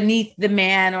 Beneath the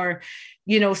man, or,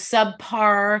 you know,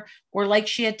 subpar, or like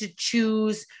she had to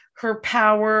choose her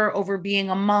power over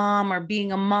being a mom, or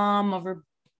being a mom over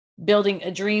building a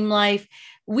dream life.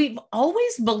 We've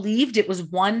always believed it was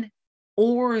one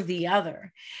or the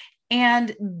other.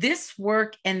 And this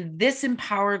work and this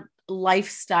empowered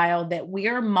lifestyle that we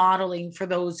are modeling for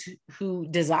those who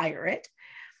desire it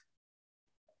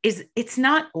is it's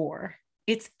not or,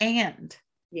 it's and.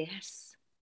 Yes.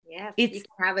 Yes. It's, you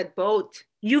can have it both.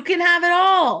 You can have it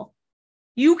all.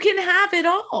 You can have it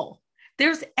all.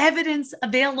 There's evidence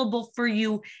available for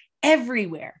you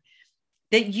everywhere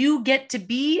that you get to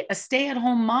be a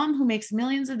stay-at-home mom who makes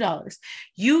millions of dollars.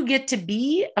 You get to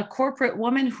be a corporate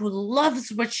woman who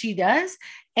loves what she does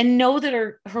and know that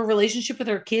her relationship with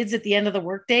her kids at the end of the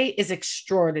workday is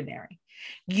extraordinary.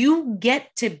 You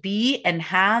get to be and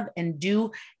have and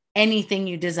do anything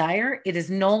you desire. It is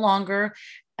no longer,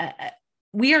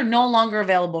 we are no longer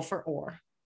available for or,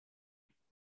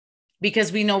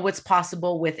 because we know what's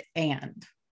possible with and.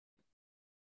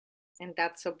 And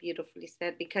that's so beautifully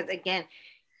said, because again,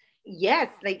 yes,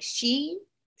 like she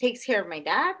takes care of my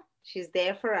dad. She's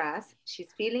there for us. She's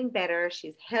feeling better.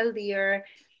 She's healthier.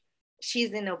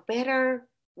 She's in a better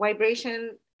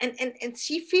vibration. And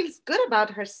she feels good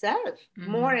about herself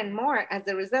more and more as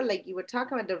a result. Like you were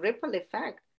talking about the ripple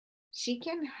effect. She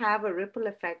can have a ripple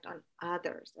effect on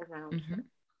others around her.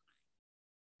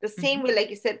 The same way,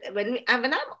 like you said, when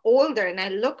I'm older and I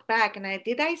look back and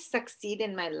did I succeed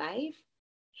in my life?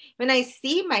 When I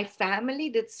see my family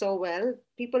did so well,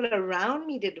 people around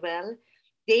me did well,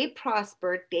 they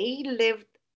prospered, they lived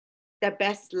the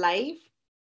best life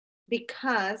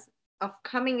because of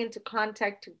coming into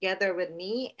contact together with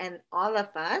me and all of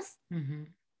us.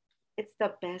 It's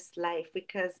the best life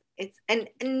because it's, and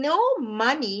no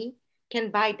money can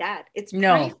buy that. It's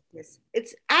priceless.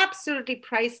 It's absolutely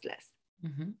priceless.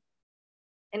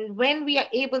 And when we are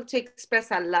able to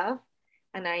express our love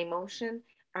and our emotion,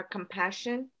 our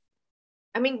compassion,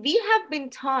 I mean, we have been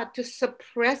taught to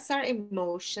suppress our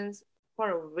emotions for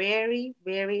a very,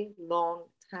 very long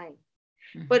time.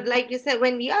 But like you said,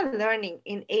 when we are learning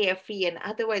in AFE and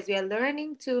otherwise, we are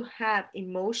learning to have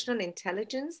emotional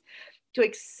intelligence, to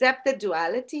accept the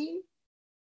duality,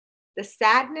 the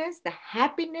sadness, the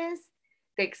happiness,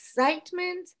 the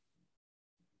excitement,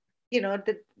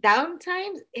 the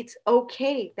downtimes. It's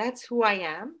okay. That's who I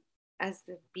am as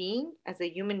a being, as a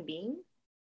human being.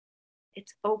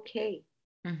 It's okay.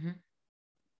 And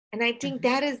I think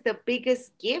that is the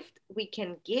biggest gift we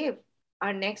can give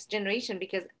our next generation,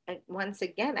 because once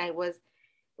again,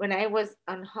 when I was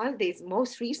on holidays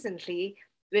most recently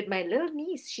with my little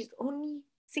niece, she's only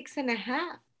 6.5.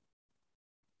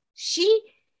 She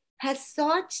has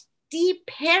such deep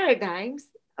paradigms,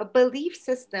 a belief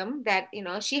system that,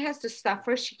 she has to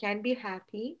suffer, she can't be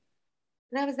happy.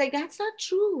 And I was like, that's not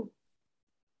true.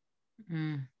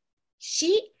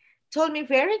 She told me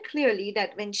very clearly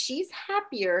that when she's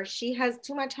happier, she has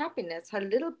too much happiness. Her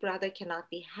little brother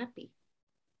cannot be happy.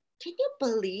 Can you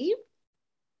believe?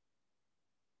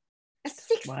 A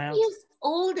 6 years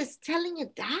old is telling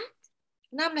you that?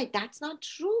 And I'm like, that's not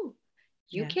true.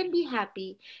 You can be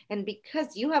happy. And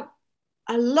because you have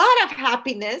a lot of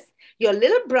happiness, your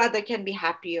little brother can be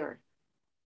happier.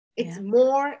 It's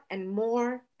more and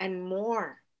more and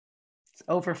more. It's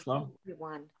overflow.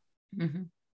 Everyone.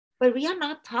 But we are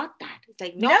not taught that. It's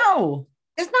like, no.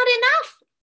 It's not enough.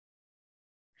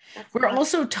 We're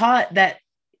also taught that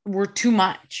we're too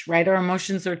much, right? Our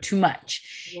emotions are too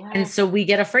much. Yes. And so we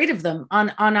get afraid of them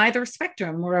on either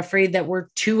spectrum. We're afraid that we're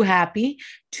too happy,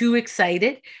 too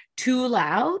excited, too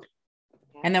loud.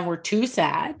 Yes. And then we're too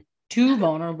sad, too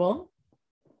vulnerable,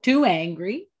 too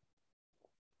angry.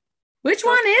 Which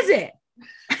one is it?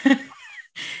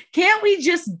 Can't we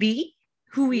just be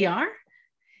who we are?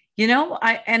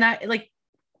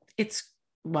 It's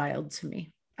wild to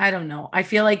me. I don't know. I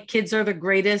feel like kids are the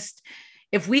greatest.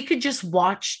 If we could just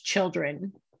watch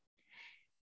children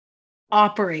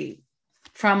operate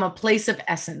from a place of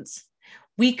essence,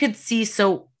 we could see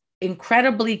so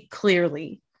incredibly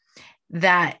clearly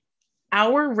that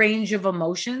our range of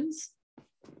emotions,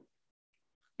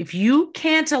 if you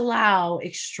can't allow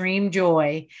extreme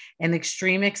joy and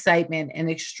extreme excitement and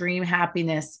extreme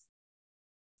happiness,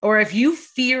 or if you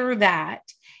fear that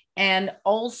and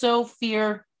also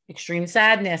fear extreme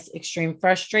sadness, extreme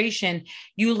frustration,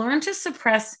 you learn to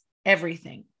suppress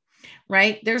everything,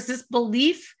 right? There's this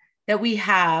belief that we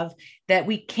have that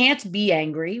we can't be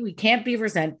angry, we can't be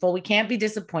resentful, we can't be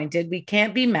disappointed, we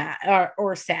can't be mad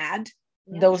or sad.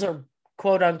 Yeah. Those are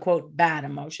quote unquote bad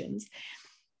emotions.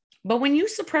 But when you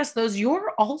suppress those,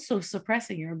 you're also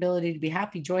suppressing your ability to be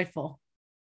happy, joyful,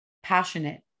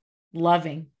 passionate,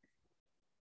 loving,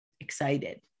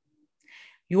 excited.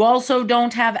 You also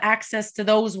don't have access to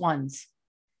those ones.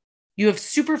 You have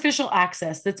superficial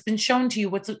access that's been shown to you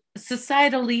what's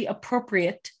societally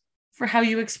appropriate for how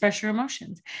you express your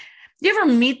emotions. You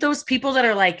ever meet those people that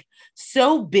are like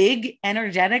so big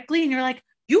energetically and you're like,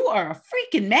 you are a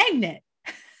freaking magnet.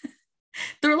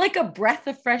 They're like a breath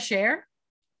of fresh air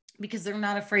because they're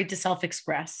not afraid to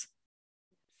self-express.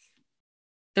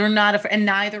 They're not afraid, and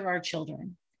neither are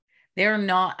children. They're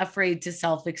not afraid to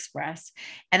self-express.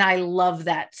 And I love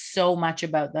that so much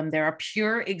about them. They're a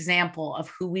pure example of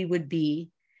who we would be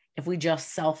if we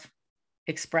just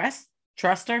self-express,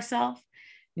 trust ourselves,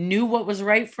 knew what was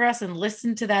right for us, and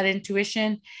listened to that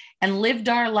intuition and lived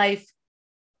our life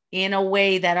in a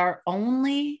way that our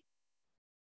only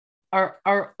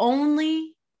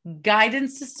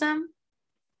guidance system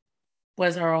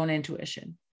was our own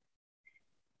intuition.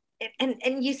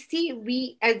 And you see,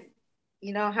 we, as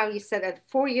you know, how you said at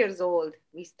 4 years old,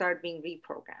 we start being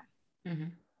reprogrammed. Mm-hmm.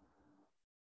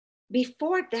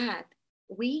 Before that,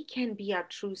 we can be our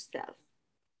true self.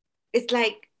 It's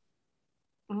like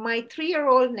my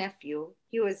 3-year-old nephew,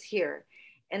 he was here,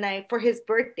 and for his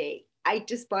birthday, I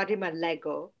just bought him a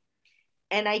Lego.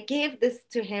 And I gave this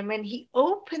to him, and he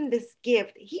opened this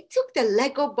gift. He took the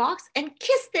Lego box and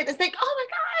kissed it. It's like, oh my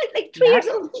God, like 3 years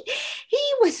old. He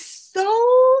was so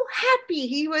happy.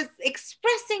 He was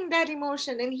expressing that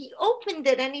emotion, and he opened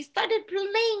it and he started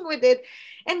playing with it,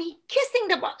 and he kissing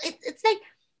the box. It's like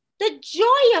the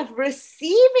joy of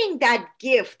receiving that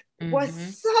gift was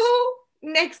so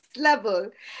next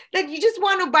level that you just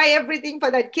want to buy everything for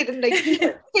that kid and like,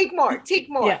 here, take more, take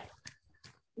more. Yeah.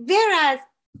 Whereas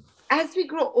as we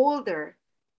grow older,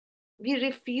 we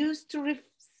refuse to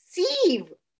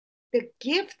receive the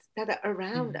gifts that are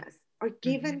around us or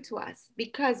given to us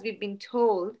because we've been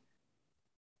told,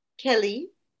 Kelly,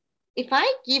 if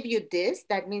I give you this,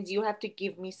 that means you have to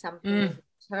give me something in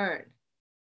return.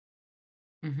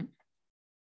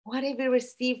 What if we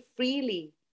receive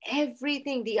freely?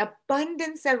 Everything, the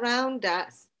abundance around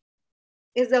us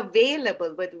is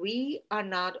available, but we are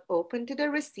not open to the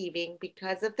receiving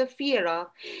because of the fear of,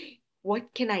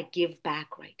 what can I give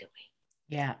back right away?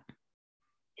 Yeah.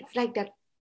 It's like that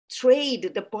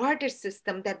trade, the barter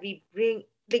system that we bring,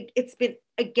 like it's been,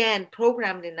 again,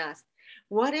 programmed in us.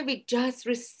 What have we just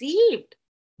received?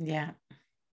 Yeah.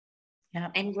 Yeah.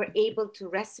 And we're able to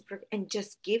reciprocate and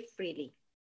just give freely.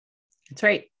 That's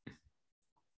right.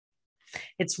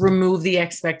 It's remove the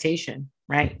expectation,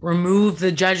 right? Remove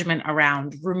the judgment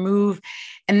around,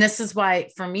 and this is why,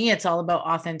 for me, it's all about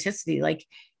authenticity. Like,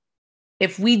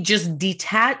 if we just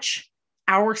detach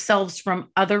ourselves from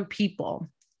other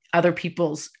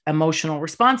people's emotional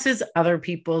responses, other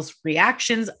people's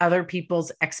reactions, other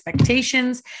people's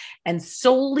expectations, and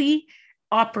solely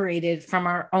operated from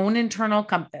our own internal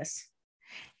compass,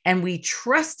 and we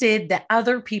trusted that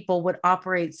other people would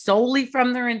operate solely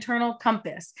from their internal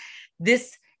compass,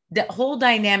 the whole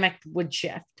dynamic would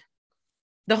shift.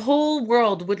 The whole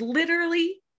world would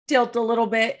literally tilt a little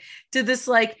bit to this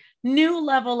like new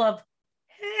level of,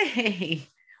 hey,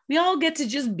 we all get to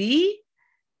just be.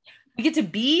 We get to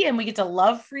be, and we get to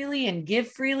love freely and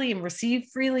give freely and receive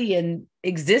freely and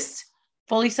exist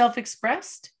fully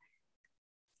self-expressed.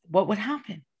 What would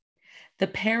happen? The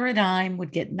paradigm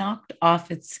would get knocked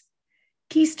off its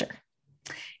keister.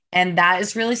 And that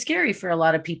is really scary for a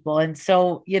lot of people. And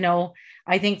so,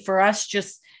 I think for us,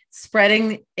 just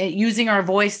spreading, using our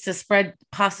voice to spread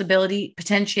possibility,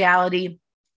 potentiality,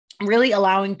 really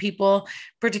allowing people,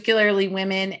 particularly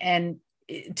women, and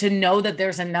to know that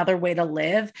there's another way to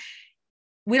live.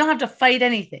 We don't have to fight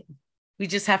anything. We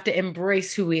just have to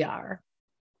embrace who we are.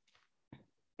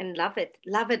 And love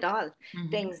it all.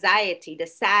 The anxiety, the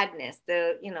sadness,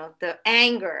 the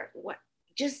anger,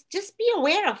 just be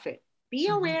aware of it. Be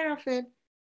aware of it.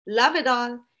 Love it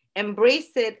all.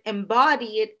 Embrace it,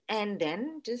 embody it, and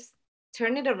then just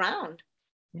turn it around.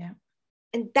 Yeah.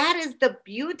 And that is the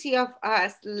beauty of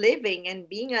us living and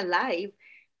being alive.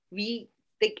 We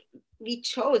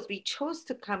chose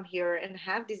to come here and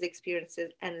have these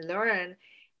experiences and learn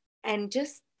and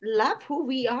just love who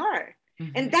we are.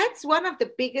 And that's one of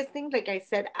the biggest things. Like I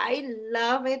said, I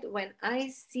love it when I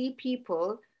see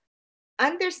people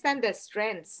understand their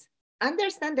strengths,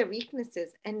 understand their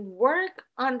weaknesses, and work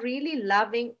on really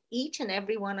loving each and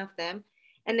every one of them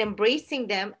and embracing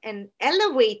them and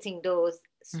elevating those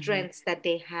strengths that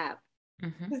they have.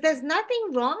 Because there's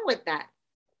nothing wrong with that.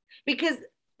 Because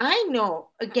I know,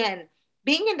 again,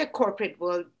 being in the corporate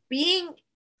world,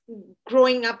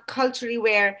 growing up culturally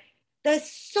where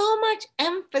there's so much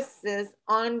emphasis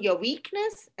on your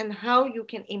weakness and how you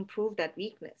can improve that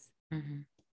weakness,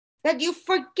 that you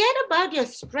forget about your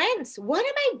strengths. What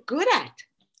am I good at?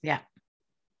 Yeah.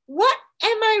 What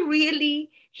am I really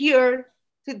here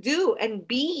to do and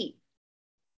be?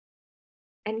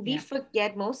 And we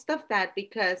forget most of that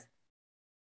because,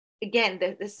 again,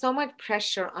 there's so much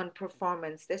pressure on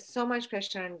performance. There's so much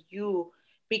pressure on you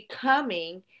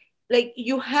becoming, like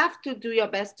you have to do your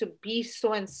best to be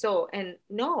so and so. And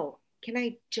no, can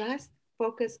I just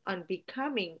focus on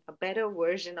becoming a better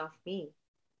version of me?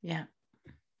 Yeah,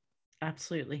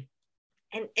 absolutely.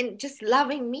 And just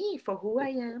loving me for who I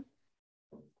am.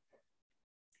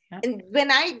 Yep. And when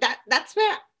that's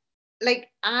where, like,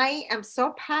 I am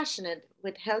so passionate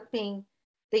with helping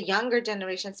the younger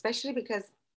generation, especially because,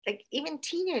 like, even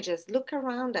teenagers, look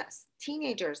around us,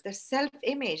 teenagers, their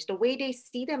self-image, the way they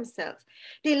see themselves,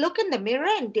 they look in the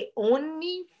mirror and they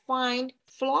only find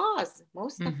flaws,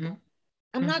 most of Mm-hmm. them.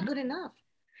 I'm not good enough.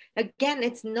 Again,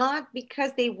 it's not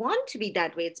because they want to be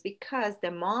that way, it's because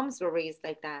their moms were raised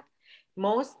like that.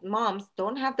 Most moms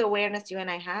don't have the awareness you and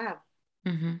I have.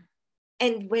 Mm-hmm.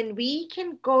 And when we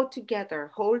can go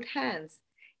together, hold hands,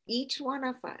 each one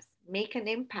of us make an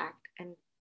impact and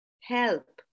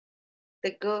help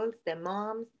the girls, their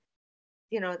moms,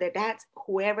 their dads,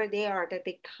 whoever they are, that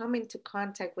they come into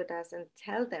contact with us and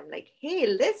tell them, like, hey,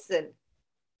 listen,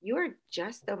 you're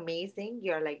just amazing.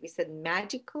 You're, like we said,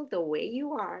 magical the way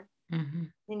you are. Mm-hmm.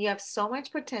 And you have so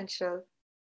much potential.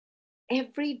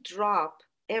 Every drop,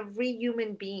 every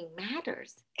human being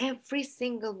matters, every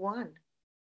single one.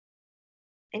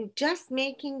 And just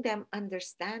making them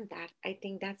understand that, I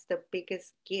think that's the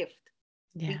biggest gift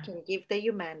we Yeah. can give the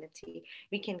humanity,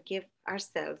 we can give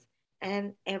ourselves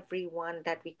and everyone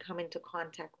that we come into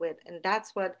contact with. And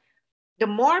that's what, the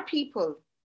more people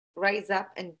rise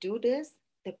up and do this,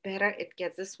 the better it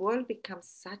gets. This world becomes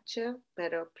such a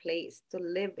better place to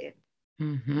live in.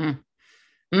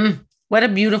 Mm-hmm. What a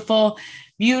beautiful,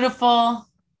 beautiful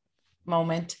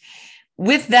moment.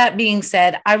 With that being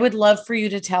said, I would love for you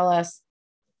to tell us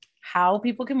how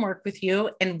people can work with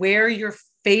you and where your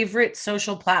favorite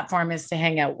social platform is to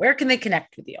hang out. Where can they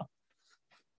connect with you?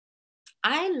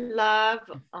 I love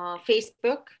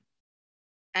Facebook,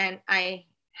 and I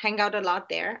hang out a lot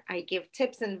there. I give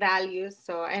tips and values.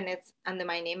 So, and it's under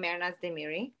my name, Mernaz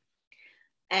Demiri.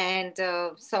 And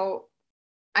so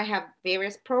I have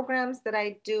various programs that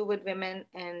I do with women.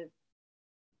 And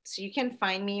so you can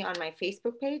find me on my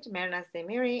Facebook page, Mernaz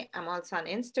Demiri. I'm also on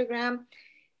Instagram.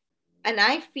 And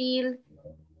I feel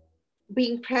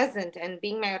being present and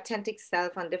being my authentic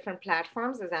self on different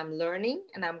platforms as I'm learning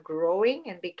and I'm growing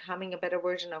and becoming a better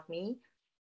version of me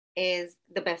is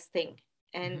the best thing.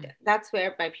 And that's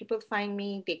where my people find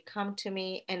me, they come to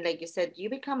me. And like you said, you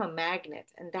become a magnet.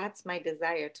 And that's my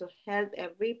desire, to help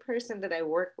every person that I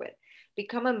work with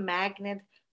become a magnet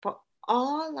for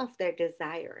all of their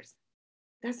desires.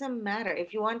 Doesn't matter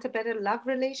if you want a better love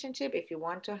relationship, if you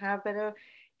want to have better,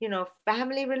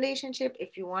 family relationship,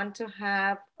 if you want to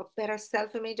have a better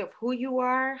self-image of who you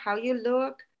are, how you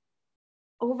look.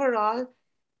 Overall,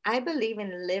 I believe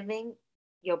in living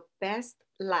your best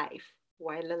life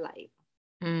while alive.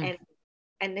 Mm. And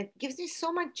and it gives me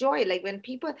so much joy. Like when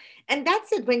people, and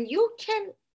that's it, when you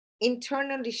can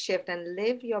internally shift and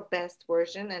live your best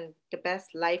version and the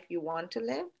best life you want to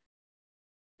live,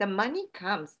 the money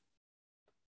comes.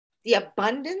 The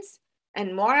abundance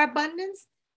and more abundance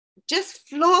just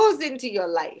flows into your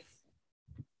life.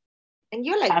 And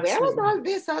you're like, where was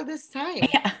Absolutely. all this time?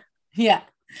 Yeah. Yeah.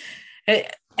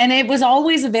 And it was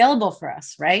always available for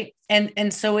us, right?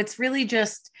 And so it's really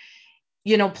just,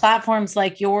 platforms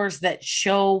like yours that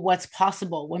show what's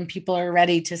possible when people are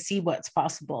ready to see what's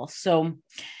possible. So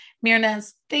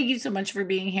Mirnaz, thank you so much for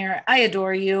being here. I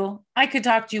adore you. I could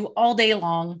talk to you all day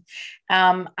long.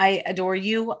 I adore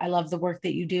you. I love the work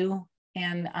that you do.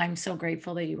 And I'm so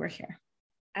grateful that you were here.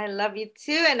 I love you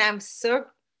too. And I'm so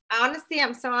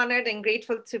honored and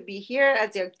grateful to be here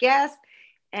as your guest.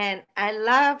 And I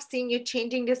love seeing you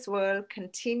changing this world,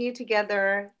 continue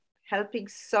together, helping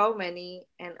so many.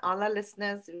 And all our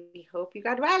listeners, we hope you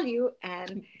got value.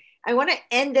 And I want to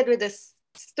end it with a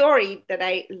story that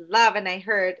I love and I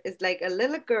heard, is like a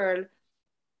little girl.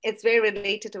 It's very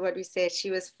related to what we said.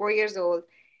 She was 4 years old,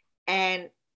 and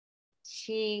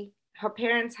her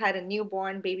parents had a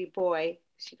newborn baby boy.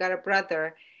 She got a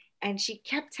brother, and she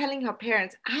kept telling her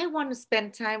parents, I want to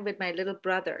spend time with my little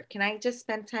brother. Can I just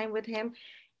spend time with him?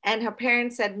 And her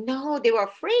parents said no. They were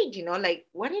afraid, like,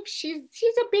 what if she's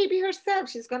a baby herself,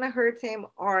 she's gonna hurt him,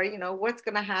 or what's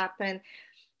gonna happen.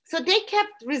 So they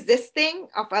kept resisting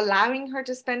of allowing her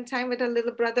to spend time with her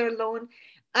little brother alone,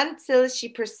 until she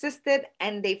persisted,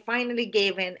 and they finally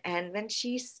gave in. And when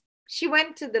she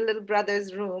went to the little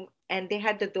brother's room, and they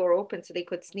had the door open so they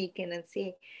could sneak in and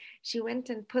see, she went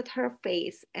and put her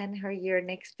face and her ear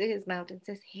next to his mouth and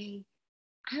says, hey,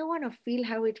 I want to feel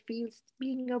how it feels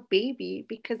being a baby,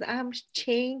 because I'm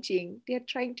changing. They're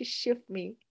trying to shift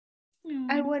me.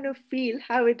 I Mm. want to feel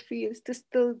how it feels to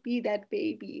still be that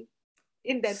baby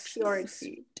in that So purity.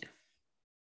 sweet.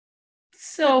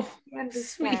 So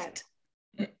understand.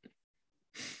 sweet.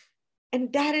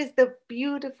 And that is the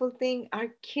beautiful thing. Our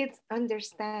kids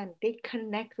understand. They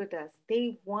connect with us.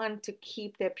 They want to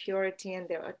keep their purity and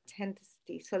their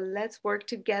authenticity. So let's work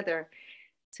together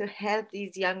to help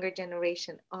these younger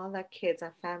generation, all our kids,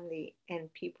 our family,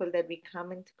 and people that we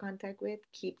come into contact with,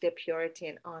 keep their purity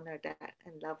and honor that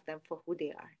and love them for who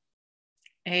they are.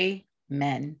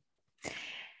 Amen.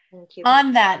 Thank you.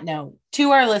 On that note,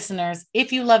 to our listeners,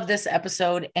 if you love this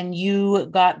episode and you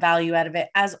got value out of it,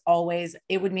 as always,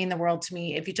 it would mean the world to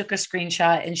me if you took a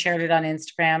screenshot and shared it on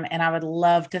Instagram. And I would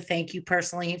love to thank you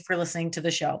personally for listening to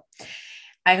the show.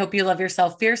 I hope you love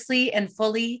yourself fiercely and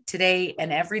fully today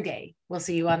and every day. We'll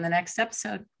see you on the next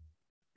episode.